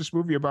just watched this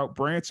movie about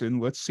Branson.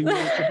 Let's see what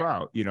it's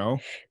about. Yeah.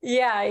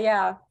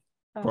 Yeah.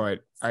 Oh, But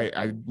so I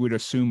fun. would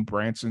assume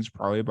Branson's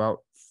probably about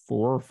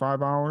 4 or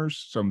 5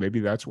 hours. So maybe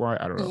that's why.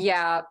 I don't know.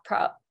 Yeah,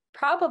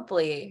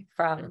 probably Yeah.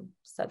 from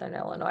Southern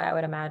Illinois, I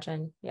would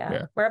imagine. Yeah.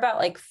 Yeah. We're about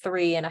like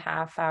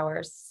 3.5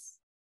 hours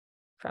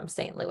from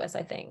St. Louis,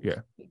 I think. Yeah.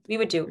 We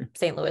would do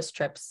St. Louis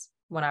trips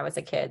when I was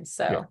a kid. Yeah.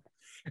 So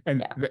And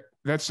yeah.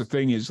 that's the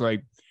thing is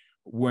like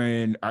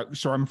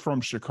so I'm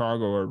from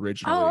Chicago Oh,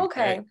 originally.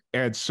 okay.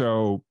 And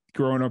so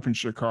growing up in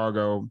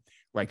Chicago,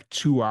 like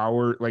 2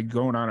 hour, like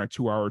going on a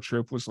 2 hour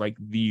trip was like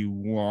the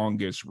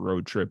longest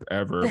road trip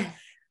ever.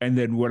 And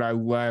then when I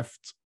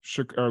left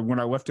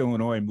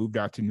Illinois and moved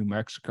out to New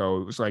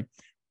Mexico, it was like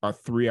a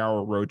 3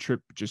 hour road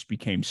trip just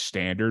became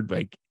standard.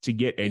 Like to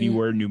get Yeah.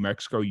 anywhere in New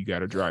Mexico, you got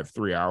to drive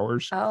 3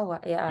 hours. Oh,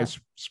 yeah.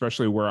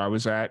 Especially where I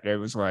was at, it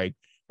was like,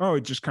 oh,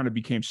 it just kind of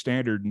became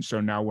standard. And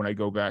so now when I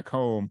go back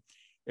home,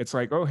 it's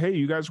like, oh, hey,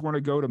 you guys want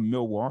to go to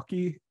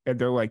Milwaukee? And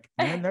they're like,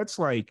 man, that's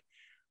like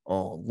a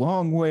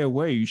long way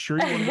away. You sure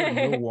you want to go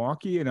to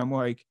Milwaukee? And I'm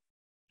like,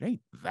 it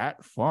ain't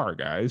that far,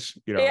 guys.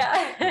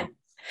 Yeah. So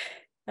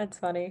That's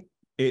funny.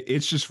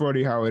 it's just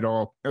funny how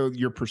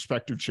your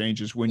perspective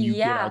changes when you get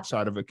Yeah.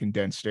 outside of a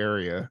condensed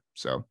area.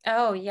 So,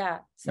 Oh, yeah. yeah.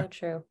 So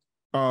true.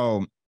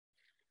 Um,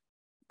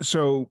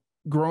 so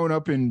growing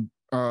up in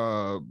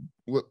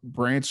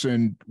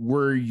Branson,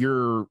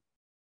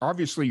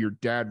 obviously your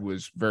dad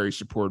was very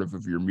supportive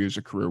of your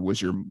music career.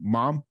 Was your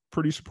mom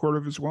pretty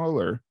supportive as well,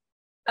 or?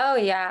 Oh,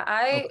 yeah.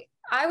 Okay.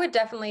 I would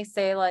definitely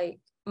say like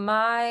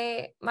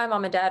my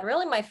mom and dad,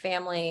 really my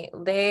family,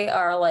 they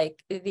are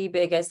like the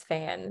biggest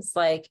fans.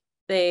 Like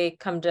they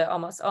come to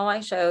almost all my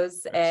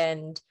shows Nice.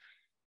 and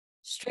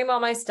stream all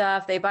my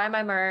stuff. They buy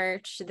my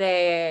merch.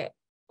 They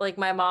like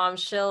my mom,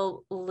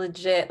 she'll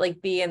legit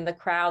like be in the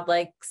crowd,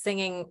 like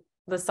singing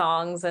the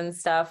songs and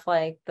stuff,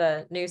 like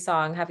the new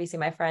song, Have You Seen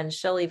My Friends?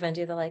 She'll even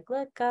do the like,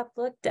 look up,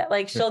 look down.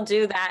 Like Yeah. she'll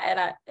do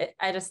that. And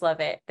I just love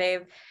it.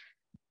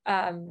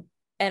 Um,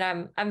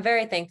 and I'm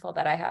very thankful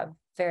that I have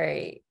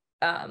very,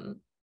 a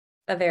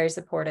very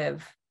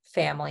supportive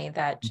family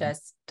that Mhm.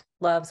 just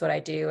loves what I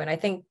do. And I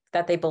think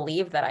that they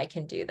believe that I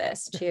can do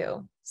this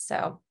too.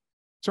 So,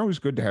 It's always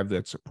good to have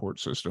that support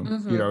system,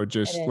 it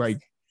just is.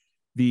 like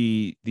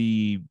the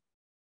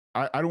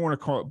I don't want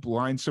to call it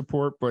blind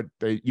support, but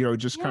they,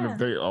 just kind of, Yeah.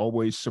 they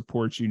always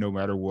support you no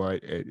matter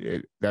what.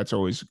 That's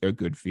always a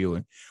good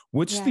feeling.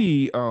 What's Yeah.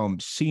 the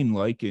scene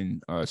like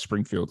in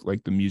Springfield,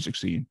 like the music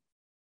scene?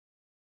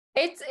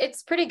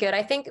 It's pretty good.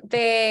 I think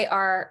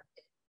there's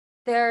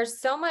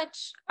so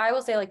much, I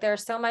will say, like,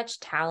 there's so much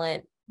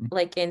talent Mhm.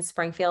 like in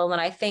Springfield. And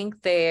I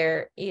think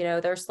they're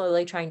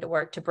slowly trying to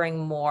work to bring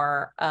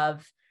more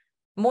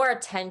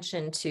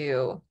attention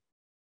to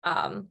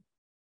um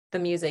the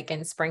music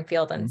in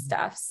Springfield and Mhm.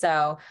 stuff.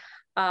 So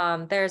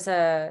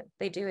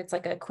it's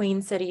like a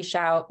Queen City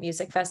Shout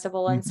music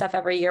festival and Mhm. stuff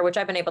every year, which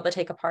I've been able to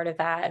take a part of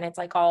that. And it's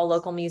like all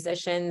local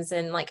musicians.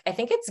 And like I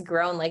think it's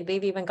grown, like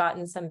they've even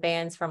gotten some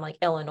bands from like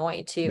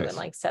Illinois too, and Nice.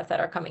 like stuff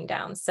that are coming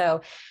down. So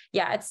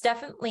yeah, it's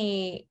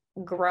definitely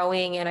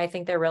growing. And I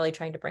think they're really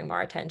trying to bring more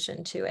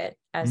attention to it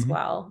as Mhm.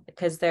 well,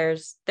 because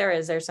there's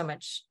so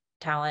much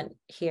talent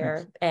Nice.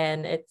 here,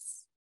 and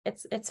it's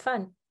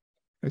fun.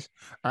 Nice.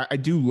 I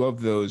do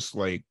love those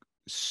like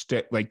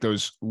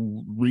those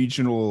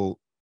regional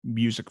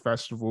music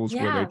festivals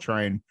where they Yeah.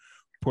 try and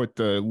put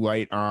the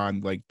light on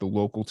like the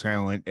local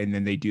talent, and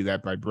then they do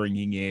that by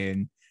bringing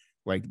in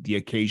like the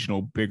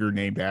occasional bigger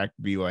name act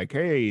to be like,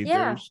 hey,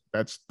 Yeah.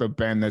 that's the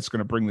band that's going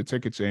to bring the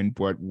tickets in,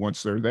 but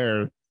once they're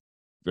there,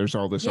 there's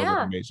all this other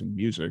Yeah. amazing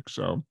music.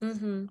 So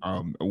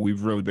Mm-hmm.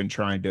 we've really been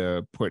trying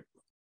to put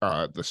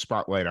the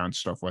spotlight on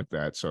stuff like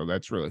that. So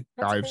that's really,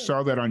 That's I great.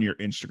 saw that on your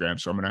Instagram,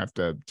 so I'm gonna have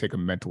to take a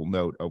mental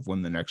note of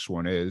when the next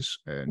one is.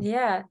 And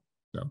Yeah.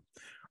 so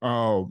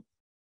uh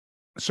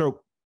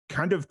so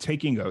kind of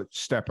taking a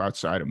step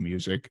outside of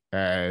music,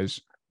 as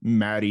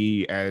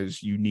Maddie,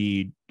 as you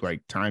need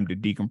like time to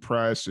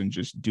decompress and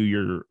just do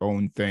your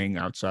own thing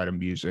outside of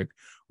music,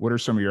 what are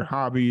some of your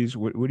hobbies?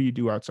 What do you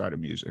do outside of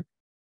music?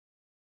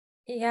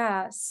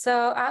 Yeah.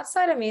 So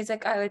outside of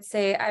music, I would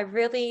say I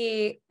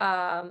really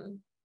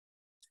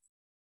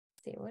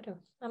see what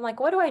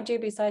do I do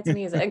besides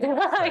music? Fair,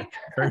 Like,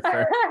 very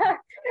fair.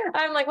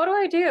 I'm like, what do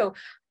I do?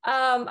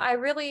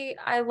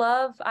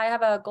 I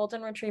have a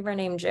golden retriever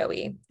named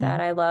Joey that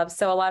Mhm. I love.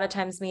 So a lot of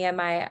times me and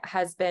my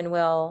husband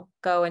will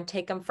go and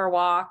take him for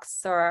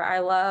walks, or I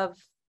love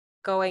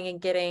going and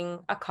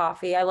getting a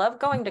coffee. I love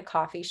going to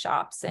coffee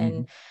shops Mhm.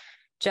 and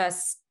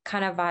just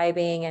kind of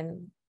vibing.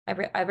 And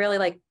I really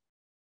like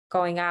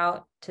going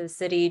out to the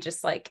city,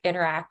 just like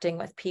interacting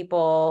with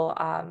people.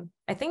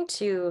 I think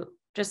too,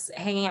 just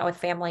hanging out with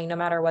family, no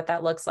matter what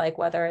that looks like,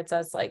 whether it's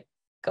us like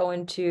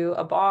going to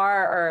a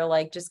bar or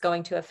like just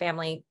going to a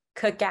family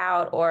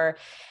cookout or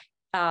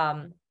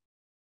um,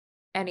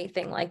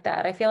 anything like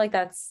that. I feel like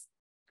that's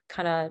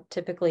kind of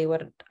typically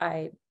what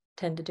I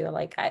tend to do.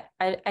 Like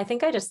I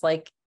think I just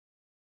like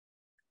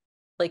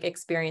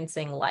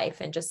experiencing life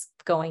and just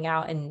going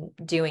out and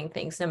doing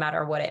things no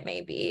matter what it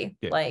may be.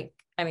 Yeah. Like,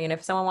 I mean,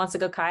 if someone wants to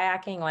go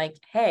kayaking, like,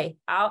 hey,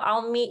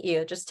 I'll meet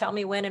you. Just tell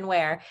me when and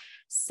where.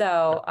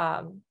 So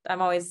I'm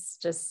always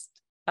just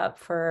up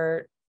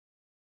for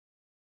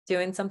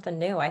doing something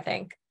new, I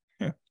think.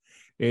 Yeah.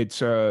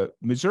 It's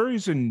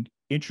Missouri's an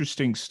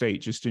interesting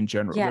state just in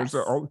general. Yes,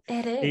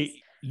 it is.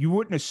 You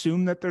wouldn't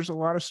assume that there's a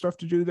lot of stuff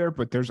to do there,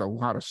 but there's a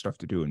lot of stuff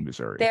to do in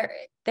Missouri.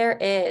 There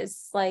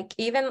is like,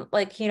 even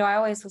like, I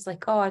always was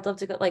like, oh, I'd love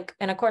to go, like,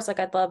 and of course, like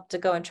I'd love to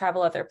go and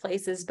travel other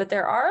places, but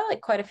there are like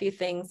quite a few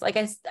things. Like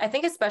I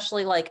think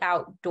especially like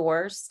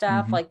outdoor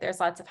stuff, Hmm. like there's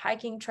lots of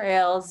hiking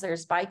trails,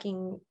 there's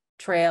biking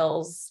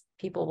trails,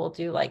 people will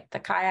do like the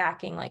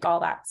kayaking, like all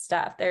that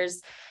stuff.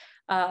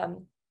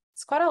 Um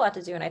it's quite a lot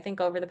to do. And I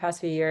think over the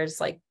past few years,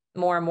 like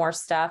more and more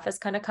stuff has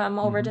kind of come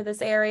over Hmm. to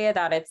this area,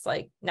 that it's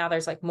like now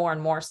there's like more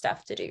and more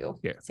stuff to do,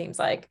 Yeah. seems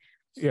like.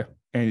 Yeah.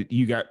 And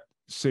you got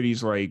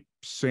cities like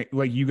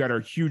you got a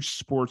huge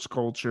sports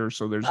culture,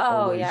 so there's Oh,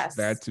 always that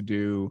yes. to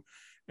do.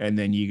 And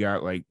then you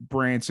got like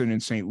Branson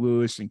and St.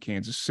 Louis and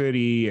Kansas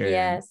City, and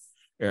Yes.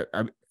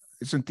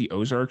 isn't the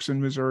Ozarks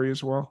in Missouri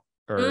as well?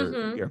 Or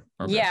Mm-hmm. yeah,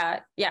 okay. Yeah.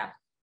 Yeah.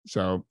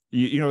 So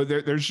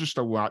there's just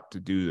a lot to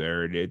do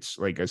there, and it's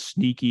like a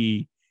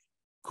sneaky,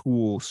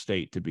 cool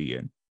state to be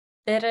in.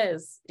 It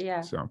is.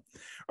 Yeah. So,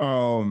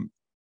 um,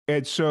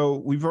 and so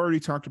we've already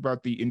talked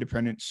about the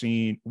independent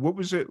scene. What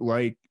was it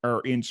like,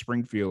 or in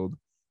Springfield?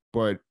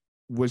 But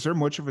was there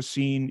much of a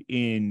scene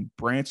in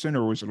Branson,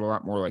 or was it a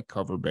lot more like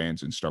cover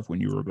bands and stuff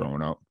when you were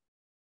growing up?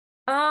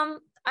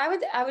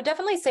 I would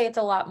definitely say it's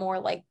a lot more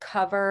like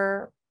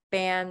cover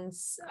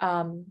bands.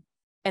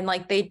 And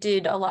like they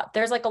did a lot,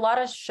 there's like a lot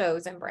of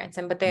shows in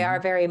Branson, but they are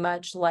Hmm. very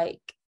much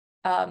like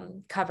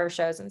cover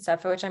shows and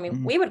stuff, which I mean,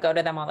 Hmm. we would go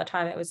to them all the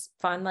time. It was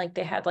fun. Like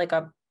they had like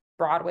a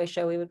Broadway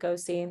show we would go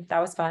see. That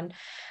was fun.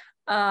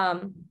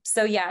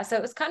 So yeah, so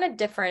it was kind of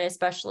different,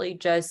 especially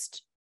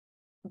just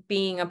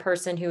being a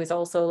person who is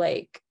also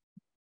like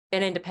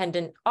an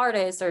independent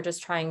artist or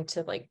just trying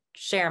to like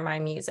share my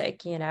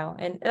music,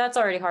 and that's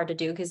already hard to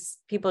do because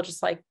people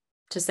just like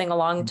to sing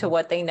along to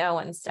what they know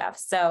and stuff.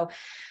 So,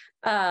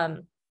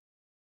 but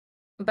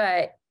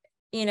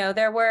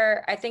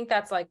I think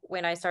that's like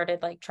when I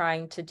started like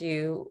trying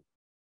to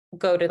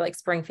go to like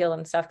Springfield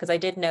and stuff, because I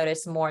did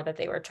notice more that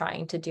they were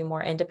trying to do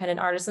more independent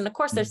artists. And of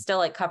course, there's still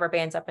like cover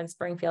bands up in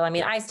Springfield. I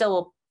mean, I still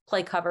will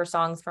play cover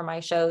songs for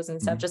my shows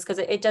and stuff just because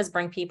it does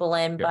bring people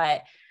in.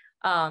 But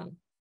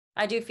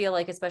I do feel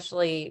like,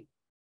 especially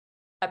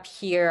up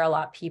here, a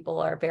lot of people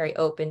are very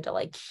open to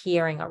like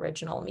hearing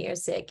original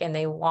music, and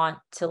they want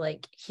to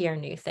like hear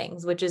new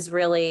things, which is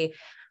really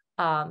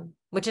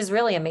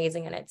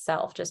amazing in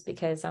itself, just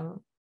because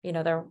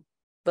they're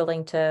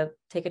willing to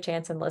take a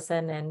chance and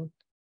listen and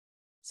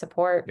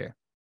support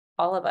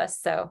all of us.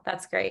 So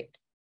that's great.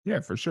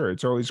 Yeah, for sure.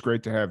 It's always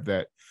great to have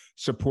that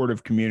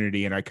supportive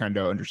community. And I kind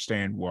of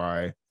understand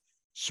why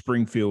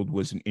Springfield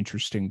was an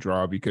interesting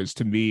draw, because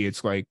to me,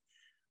 it's like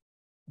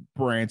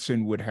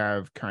Branson would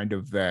have kind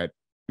of that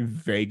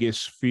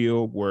Vegas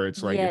feel where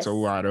it's like it's a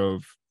lot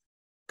of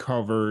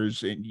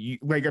covers, and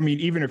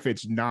even if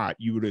it's not,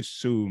 you would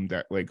assume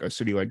that like a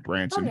city like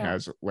Branson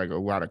has like a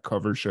lot of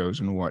cover shows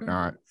and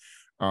whatnot.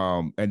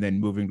 And then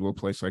moving to a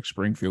place like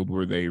Springfield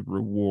where they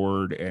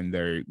reward and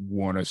they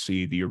want to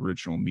see the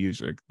original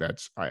music,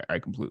 I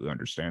completely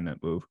understand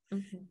that move.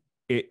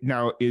 It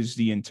now, is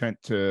the intent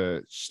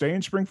to stay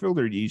in Springfield,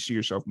 or do you see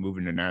yourself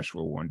moving to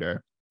Nashville one day?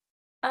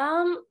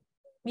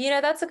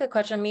 That's a good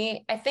question.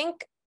 I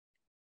think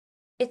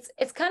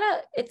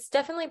it's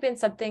definitely been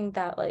something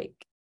that like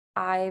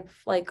I've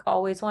like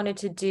always wanted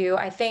to do.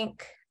 I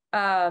think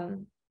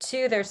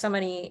too, there's so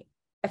many,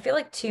 I feel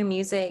like too,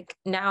 music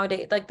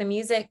nowadays, like the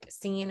music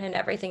scene and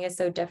everything is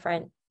so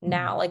different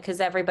now, like because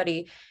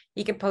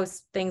you can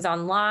post things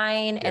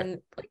online and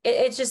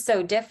it's just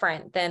so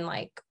different than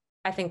like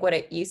I think what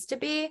it used to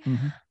be.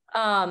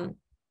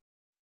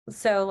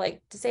 So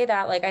like to say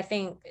that, like I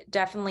think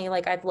definitely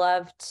like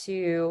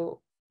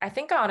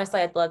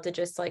honestly I'd love to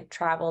just like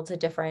travel to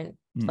different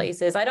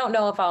places. I don't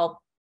know if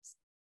I'll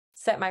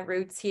set my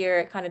roots here.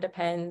 It kind of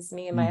depends.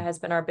 Me and my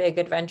husband are big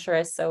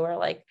adventurous, so we're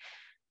like,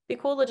 be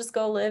cool to just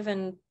go live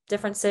in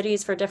different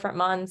cities for different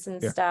months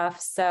and stuff.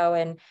 So,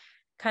 and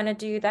kind of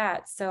do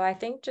that. So I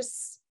think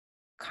just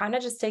kind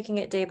of just taking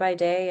it day by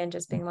day and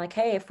just being like,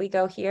 hey, if we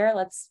go here,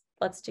 let's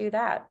do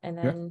that. And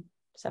then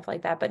stuff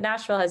like that. But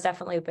Nashville has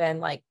definitely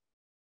been like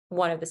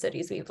one of the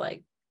cities we've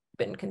like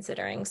been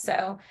considering.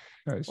 So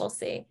we'll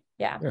see.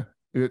 Yeah.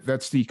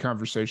 That's the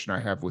conversation I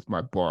have with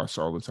my boss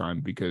all the time,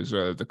 because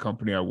the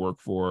company I work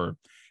for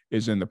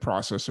is in the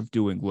process of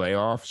doing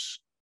layoffs.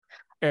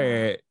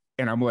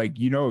 And I'm like,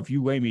 if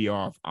you lay me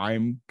off,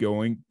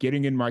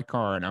 getting in my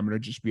car and I'm going to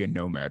just be a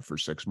nomad for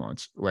 6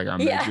 months. Like I'm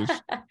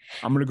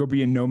going to go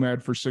be a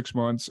nomad for 6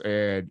 months.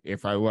 And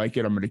if I like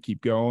it, I'm going to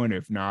keep going.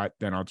 If not,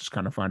 then I'll just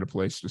kind of find a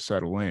place to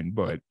settle in.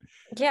 But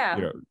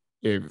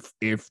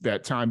if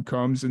that time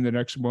comes in the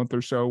next month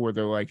or so where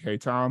they're like, hey,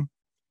 Tom,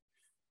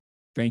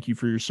 thank you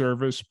for your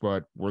service,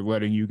 but we're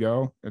letting you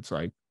go. It's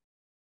like,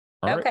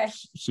 all right,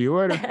 see you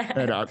later.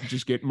 And I'll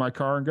just get in my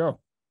car and go.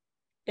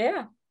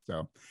 Yeah.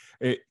 So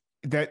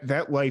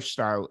that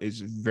lifestyle is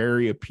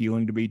very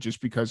appealing to me,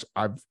 just because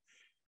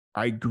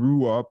I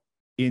grew up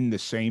in the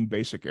same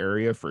basic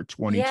area for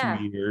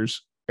 22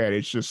 years. And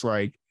it's just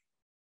like,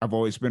 I've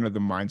always been of the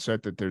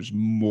mindset that there's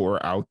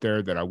more out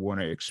there that I want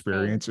to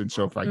experience. And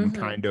so if I can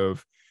kind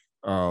of,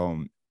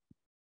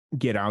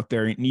 get out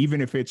there, and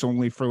even if it's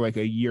only for like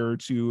a year or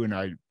two, and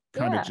I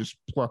kind of just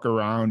pluck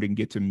around and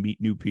get to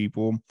meet new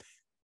people,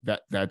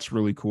 that's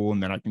really cool.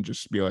 And then I can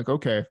just be like,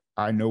 okay,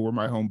 I know where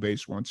my home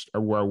base wants,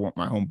 or where I want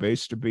my home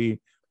base to be.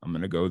 I'm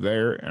going to go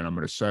there and I'm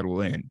going to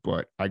settle in.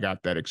 But I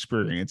got that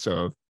experience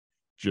of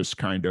just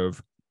kind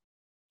of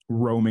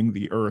roaming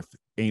the earth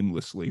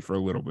aimlessly for a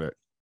little bit.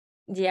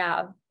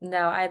 Yeah,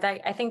 no, I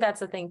think that's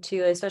the thing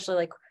too, especially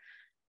like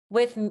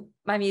with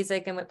my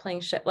music and with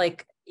playing shit,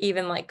 like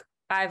even like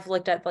I've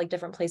looked at like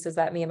different places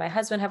that me and my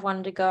husband have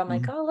wanted to go. I'm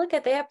like, oh, look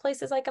they have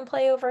places I can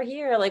play over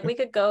here. Like we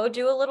could go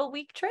do a little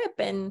week trip,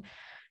 and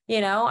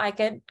I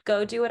could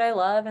go do what I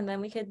love, and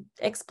then we could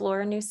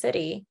explore a new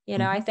city.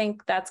 I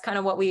think that's kind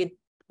of what we'd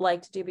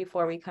like to do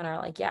before we kind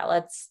of like,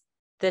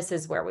 this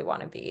is where we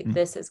want to be.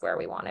 This is where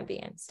we want to be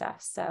and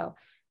stuff. So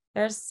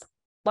there's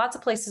lots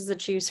of places to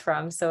choose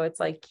from. So it's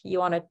like, you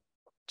want to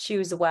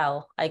choose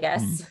well, I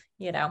guess,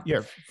 Yeah,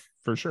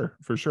 for sure.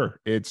 For sure.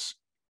 It's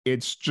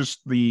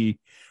just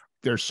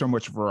there's so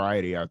much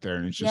variety out there,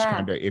 and it's just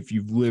kind of, if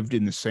you've lived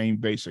in the same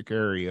basic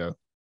area,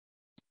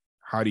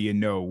 how do you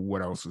know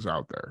what else is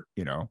out there?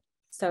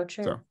 So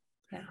true.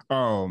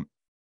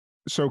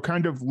 So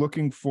kind of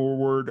looking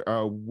forward,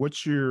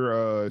 what's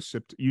your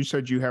you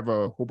said you have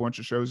a whole bunch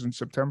of shows in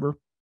September?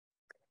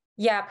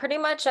 Yeah, pretty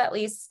much at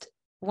least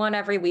one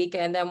every week.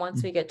 And then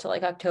once we get to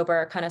like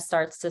October, it kind of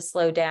starts to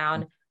slow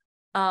down.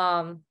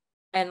 And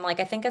like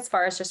I think as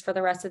far as just for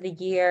the rest of the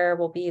year,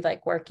 we'll be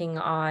like working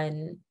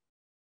on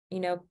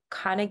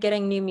kind of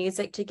getting new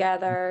music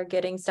together,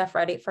 getting stuff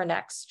ready for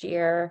next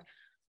year,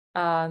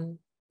 and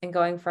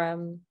going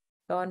from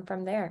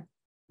there.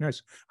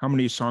 Nice. How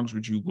many songs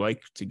would you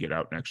like to get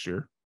out next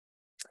year?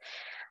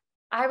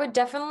 I would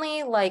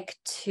definitely like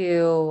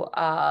to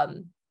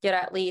get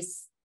at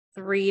least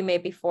 3,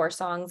 maybe 4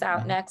 songs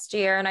out next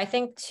year. And I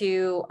think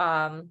too,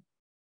 I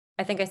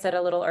think I said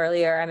a little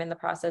earlier, I'm in the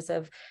process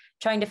of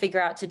trying to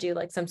figure out to do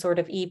like some sort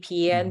of EP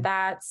and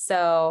that.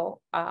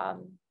 So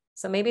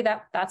so maybe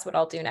that's what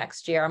I'll do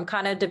next year. I'm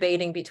kind of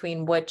debating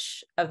between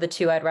which of the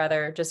two I'd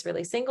rather just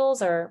release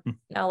singles, or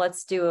no,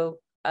 let's do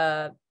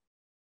a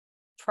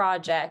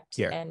project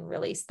and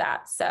release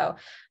that. So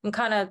I'm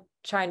kind of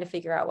trying to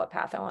figure out what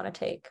path I want to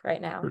take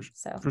right now.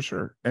 For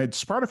sure. And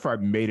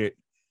Spotify made it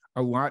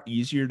a lot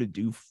easier to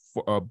do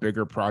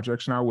bigger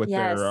projects now with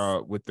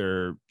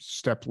their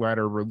step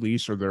ladder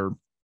release or their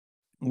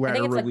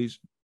ladder release.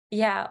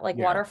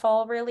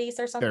 Waterfall release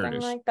or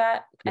something like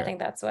that. I think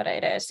that's what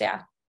it is.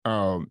 Yeah.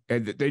 And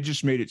they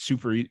just made it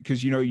super easy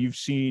because, you've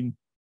seen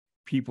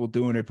people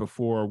doing it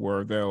before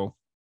where they'll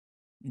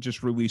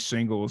just release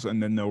singles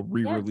and then they'll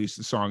re-release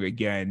the song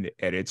again,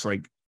 and it's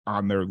like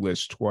on their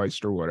list twice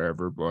or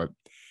whatever. But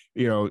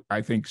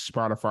I think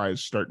Spotify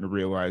is starting to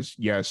realize,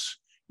 yes,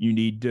 you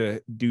need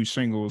to do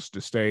singles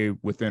to stay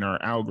within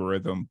our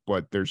algorithm,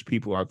 but there's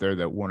people out there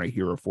that want to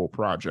hear a full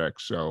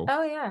project, so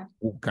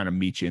we'll kind of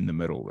meet you in the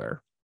middle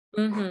there.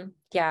 So.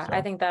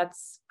 I think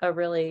that's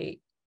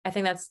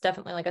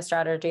definitely like a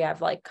strategy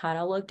I've like kind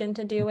of looked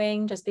into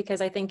doing, just because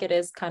I think it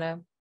is kind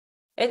of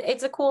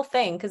it's a cool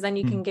thing, because then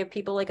you can give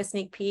people like a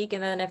sneak peek,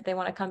 and then if they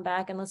want to come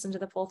back and listen to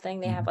the full thing,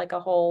 they have like a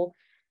whole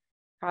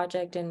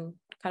project and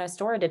kind of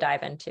story to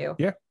dive into.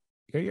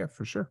 Yeah,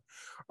 for sure.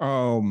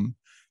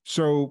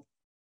 So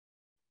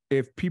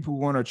if people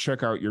want to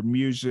check out your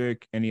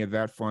music, any of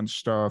that fun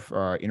stuff,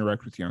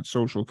 interact with you on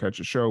social, catch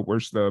a show,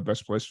 where's the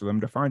best place for them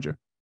to find you?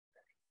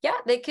 Yeah,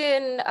 they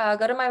can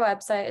go to my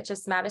website. It's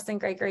just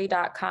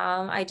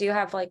MattesonGregory.com. I do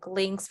have like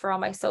links for all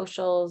my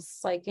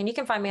socials, and you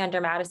can find me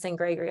under Matteson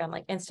Gregory on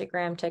like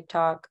Instagram,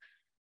 TikTok,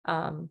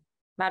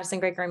 Matteson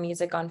Gregory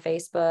Music on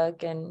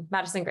Facebook, and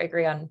Matteson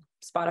Gregory on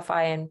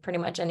Spotify and pretty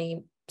much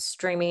any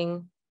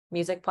streaming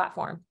music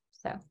platform.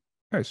 So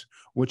nice.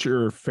 What's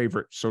your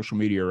favorite social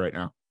media right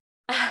now?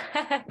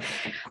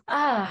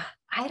 I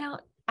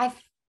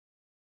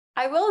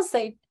will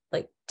say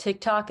like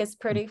TikTok is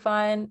pretty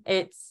fun.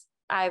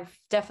 I've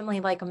definitely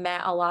like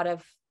met a lot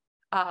of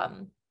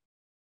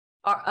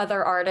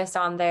other artists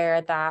on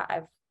there that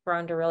I've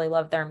grown to really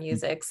love their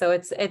music. So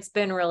it's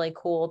been really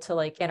cool to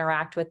like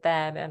interact with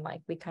them, and like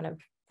we kind of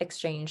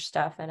exchange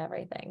stuff and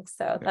everything.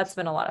 So that's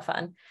been a lot of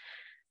fun.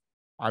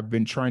 I've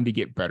been trying to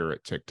get better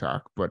at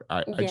TikTok, but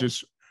I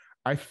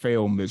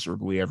fail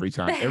miserably every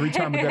time. Every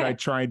time that I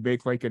try and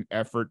make like an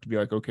effort to be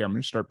like, okay, I'm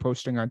going to start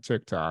posting on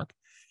TikTok,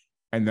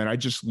 and then I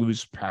just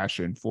lose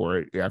passion for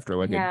it after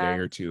like a day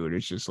or two. And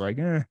it's just like,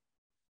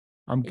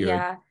 I'm good.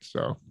 Yeah.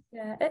 So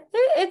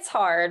it's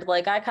hard.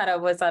 Like I kind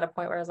of was at a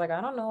point where I was like, I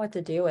don't know what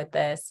to do with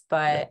this,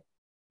 but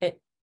I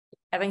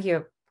think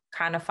you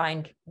kind of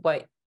find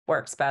what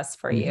works best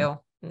for you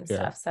and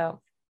stuff.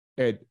 So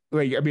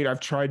I've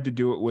tried to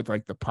do it with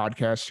like the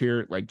podcast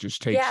here, like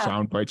just take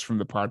sound bites from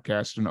the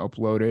podcast and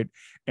upload it.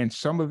 And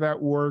some of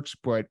that works,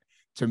 but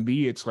to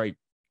me, it's like,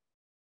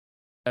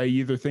 I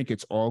either think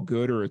it's all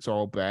good or it's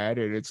all bad.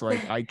 And it's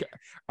like,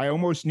 I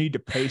almost need to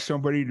pay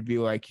somebody to be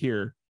like,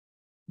 here's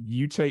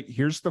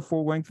the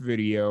full length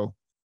video,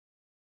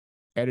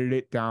 edit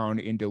it down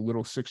into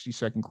little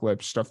 60-second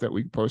clips, stuff that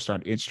we can post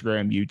on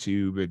Instagram,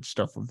 YouTube, and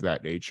stuff of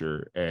that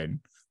nature, and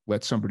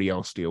let somebody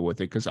else deal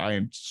with it, because I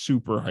am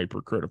super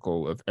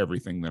hypercritical of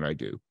everything that I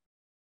do.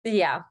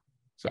 Yeah.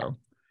 So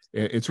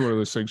it's one of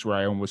those things where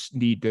I almost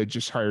need to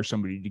just hire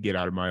somebody to get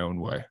out of my own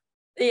way.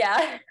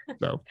 Yeah.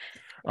 So,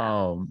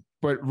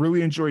 but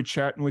really enjoyed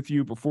chatting with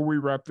you. Before we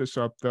wrap this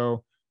up,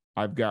 though,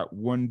 I've got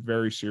one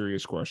very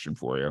serious question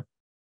for you.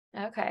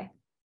 Okay.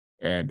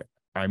 And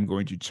I'm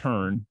going to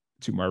turn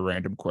to my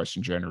random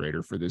question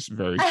generator for this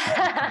very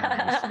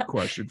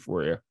question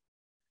for you.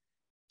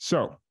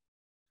 So,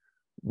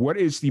 what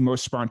is the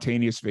most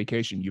spontaneous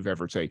vacation you've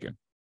ever taken?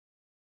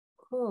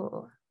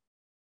 Ooh.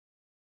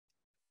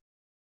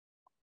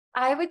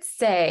 I would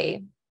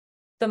say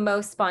the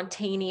most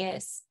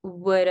spontaneous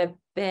would have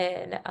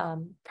been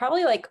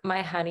probably like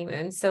my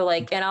honeymoon. So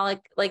like, and I'll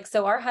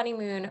so our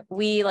honeymoon,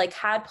 we like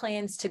had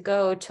plans to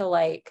go to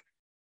like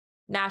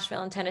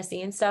Nashville and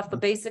Tennessee and stuff.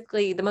 But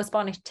basically the most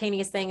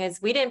spontaneous thing is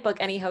we didn't book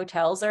any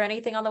hotels or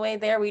anything on the way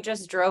there. We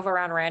just drove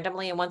around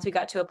randomly. And once we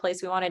got to a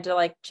place we wanted to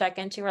like check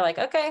into, we're like,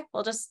 okay,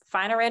 we'll just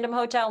find a random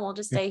hotel and we'll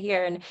just stay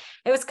here. And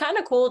it was kind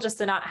of cool just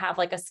to not have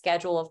like a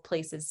schedule of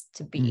places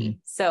to be.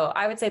 So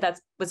I would say that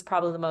was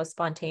probably the most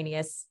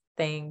spontaneous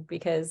thing,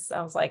 because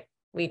I was like,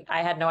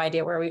 I had no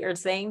idea where we were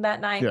staying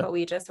that night, but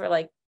we just were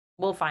like,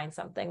 we'll find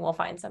something.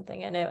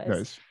 And it was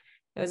nice.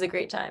 It was a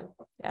great time.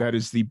 Yeah. That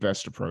is the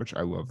best approach.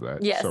 I love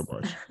that so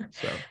much.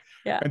 So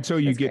until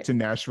you get to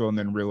Nashville and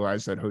then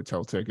realize that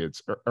hotel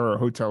tickets or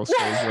hotel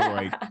stays are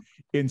like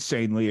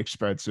insanely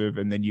expensive.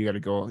 And then you got to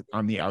go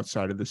on the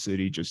outside of the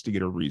city just to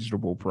get a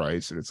reasonable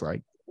price. And it's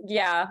like,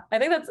 I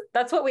think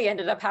that's what we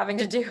ended up having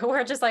to do.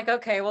 We're just like,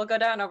 okay, we'll go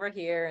down over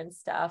here and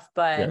stuff.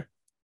 But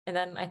And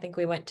then I think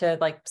we went to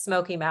like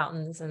Smoky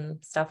Mountains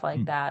and stuff like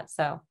Hmm. that.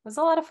 So it was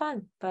a lot of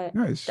fun, but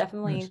Nice.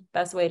 definitely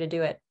best way to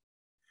do it.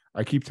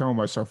 I keep telling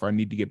myself I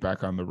need to get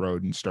back on the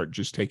road and start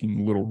just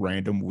taking little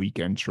random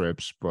weekend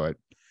trips, but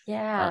I,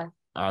 Yeah.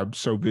 I'm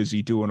so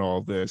busy doing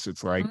all this.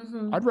 It's like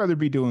Hmm. I'd rather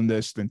be doing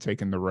this than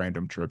taking the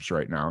random trips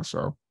right now.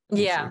 So we'll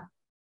see. Yeah.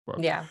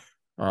 But Yeah.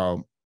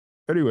 um,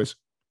 anyways,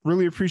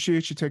 really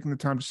appreciate you taking the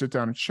time to sit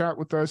down and chat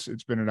with us.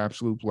 It's been an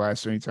absolute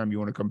blast. Anytime you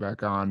want to come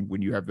back on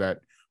when you have that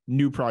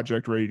new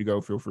project ready to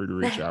go, feel free to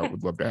reach out.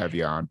 Would love to have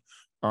you on.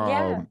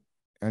 Yeah.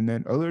 And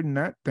then other than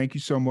that, thank you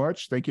so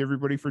much. Thank you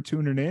everybody for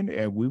tuning in,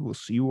 and we will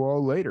see you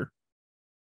all later.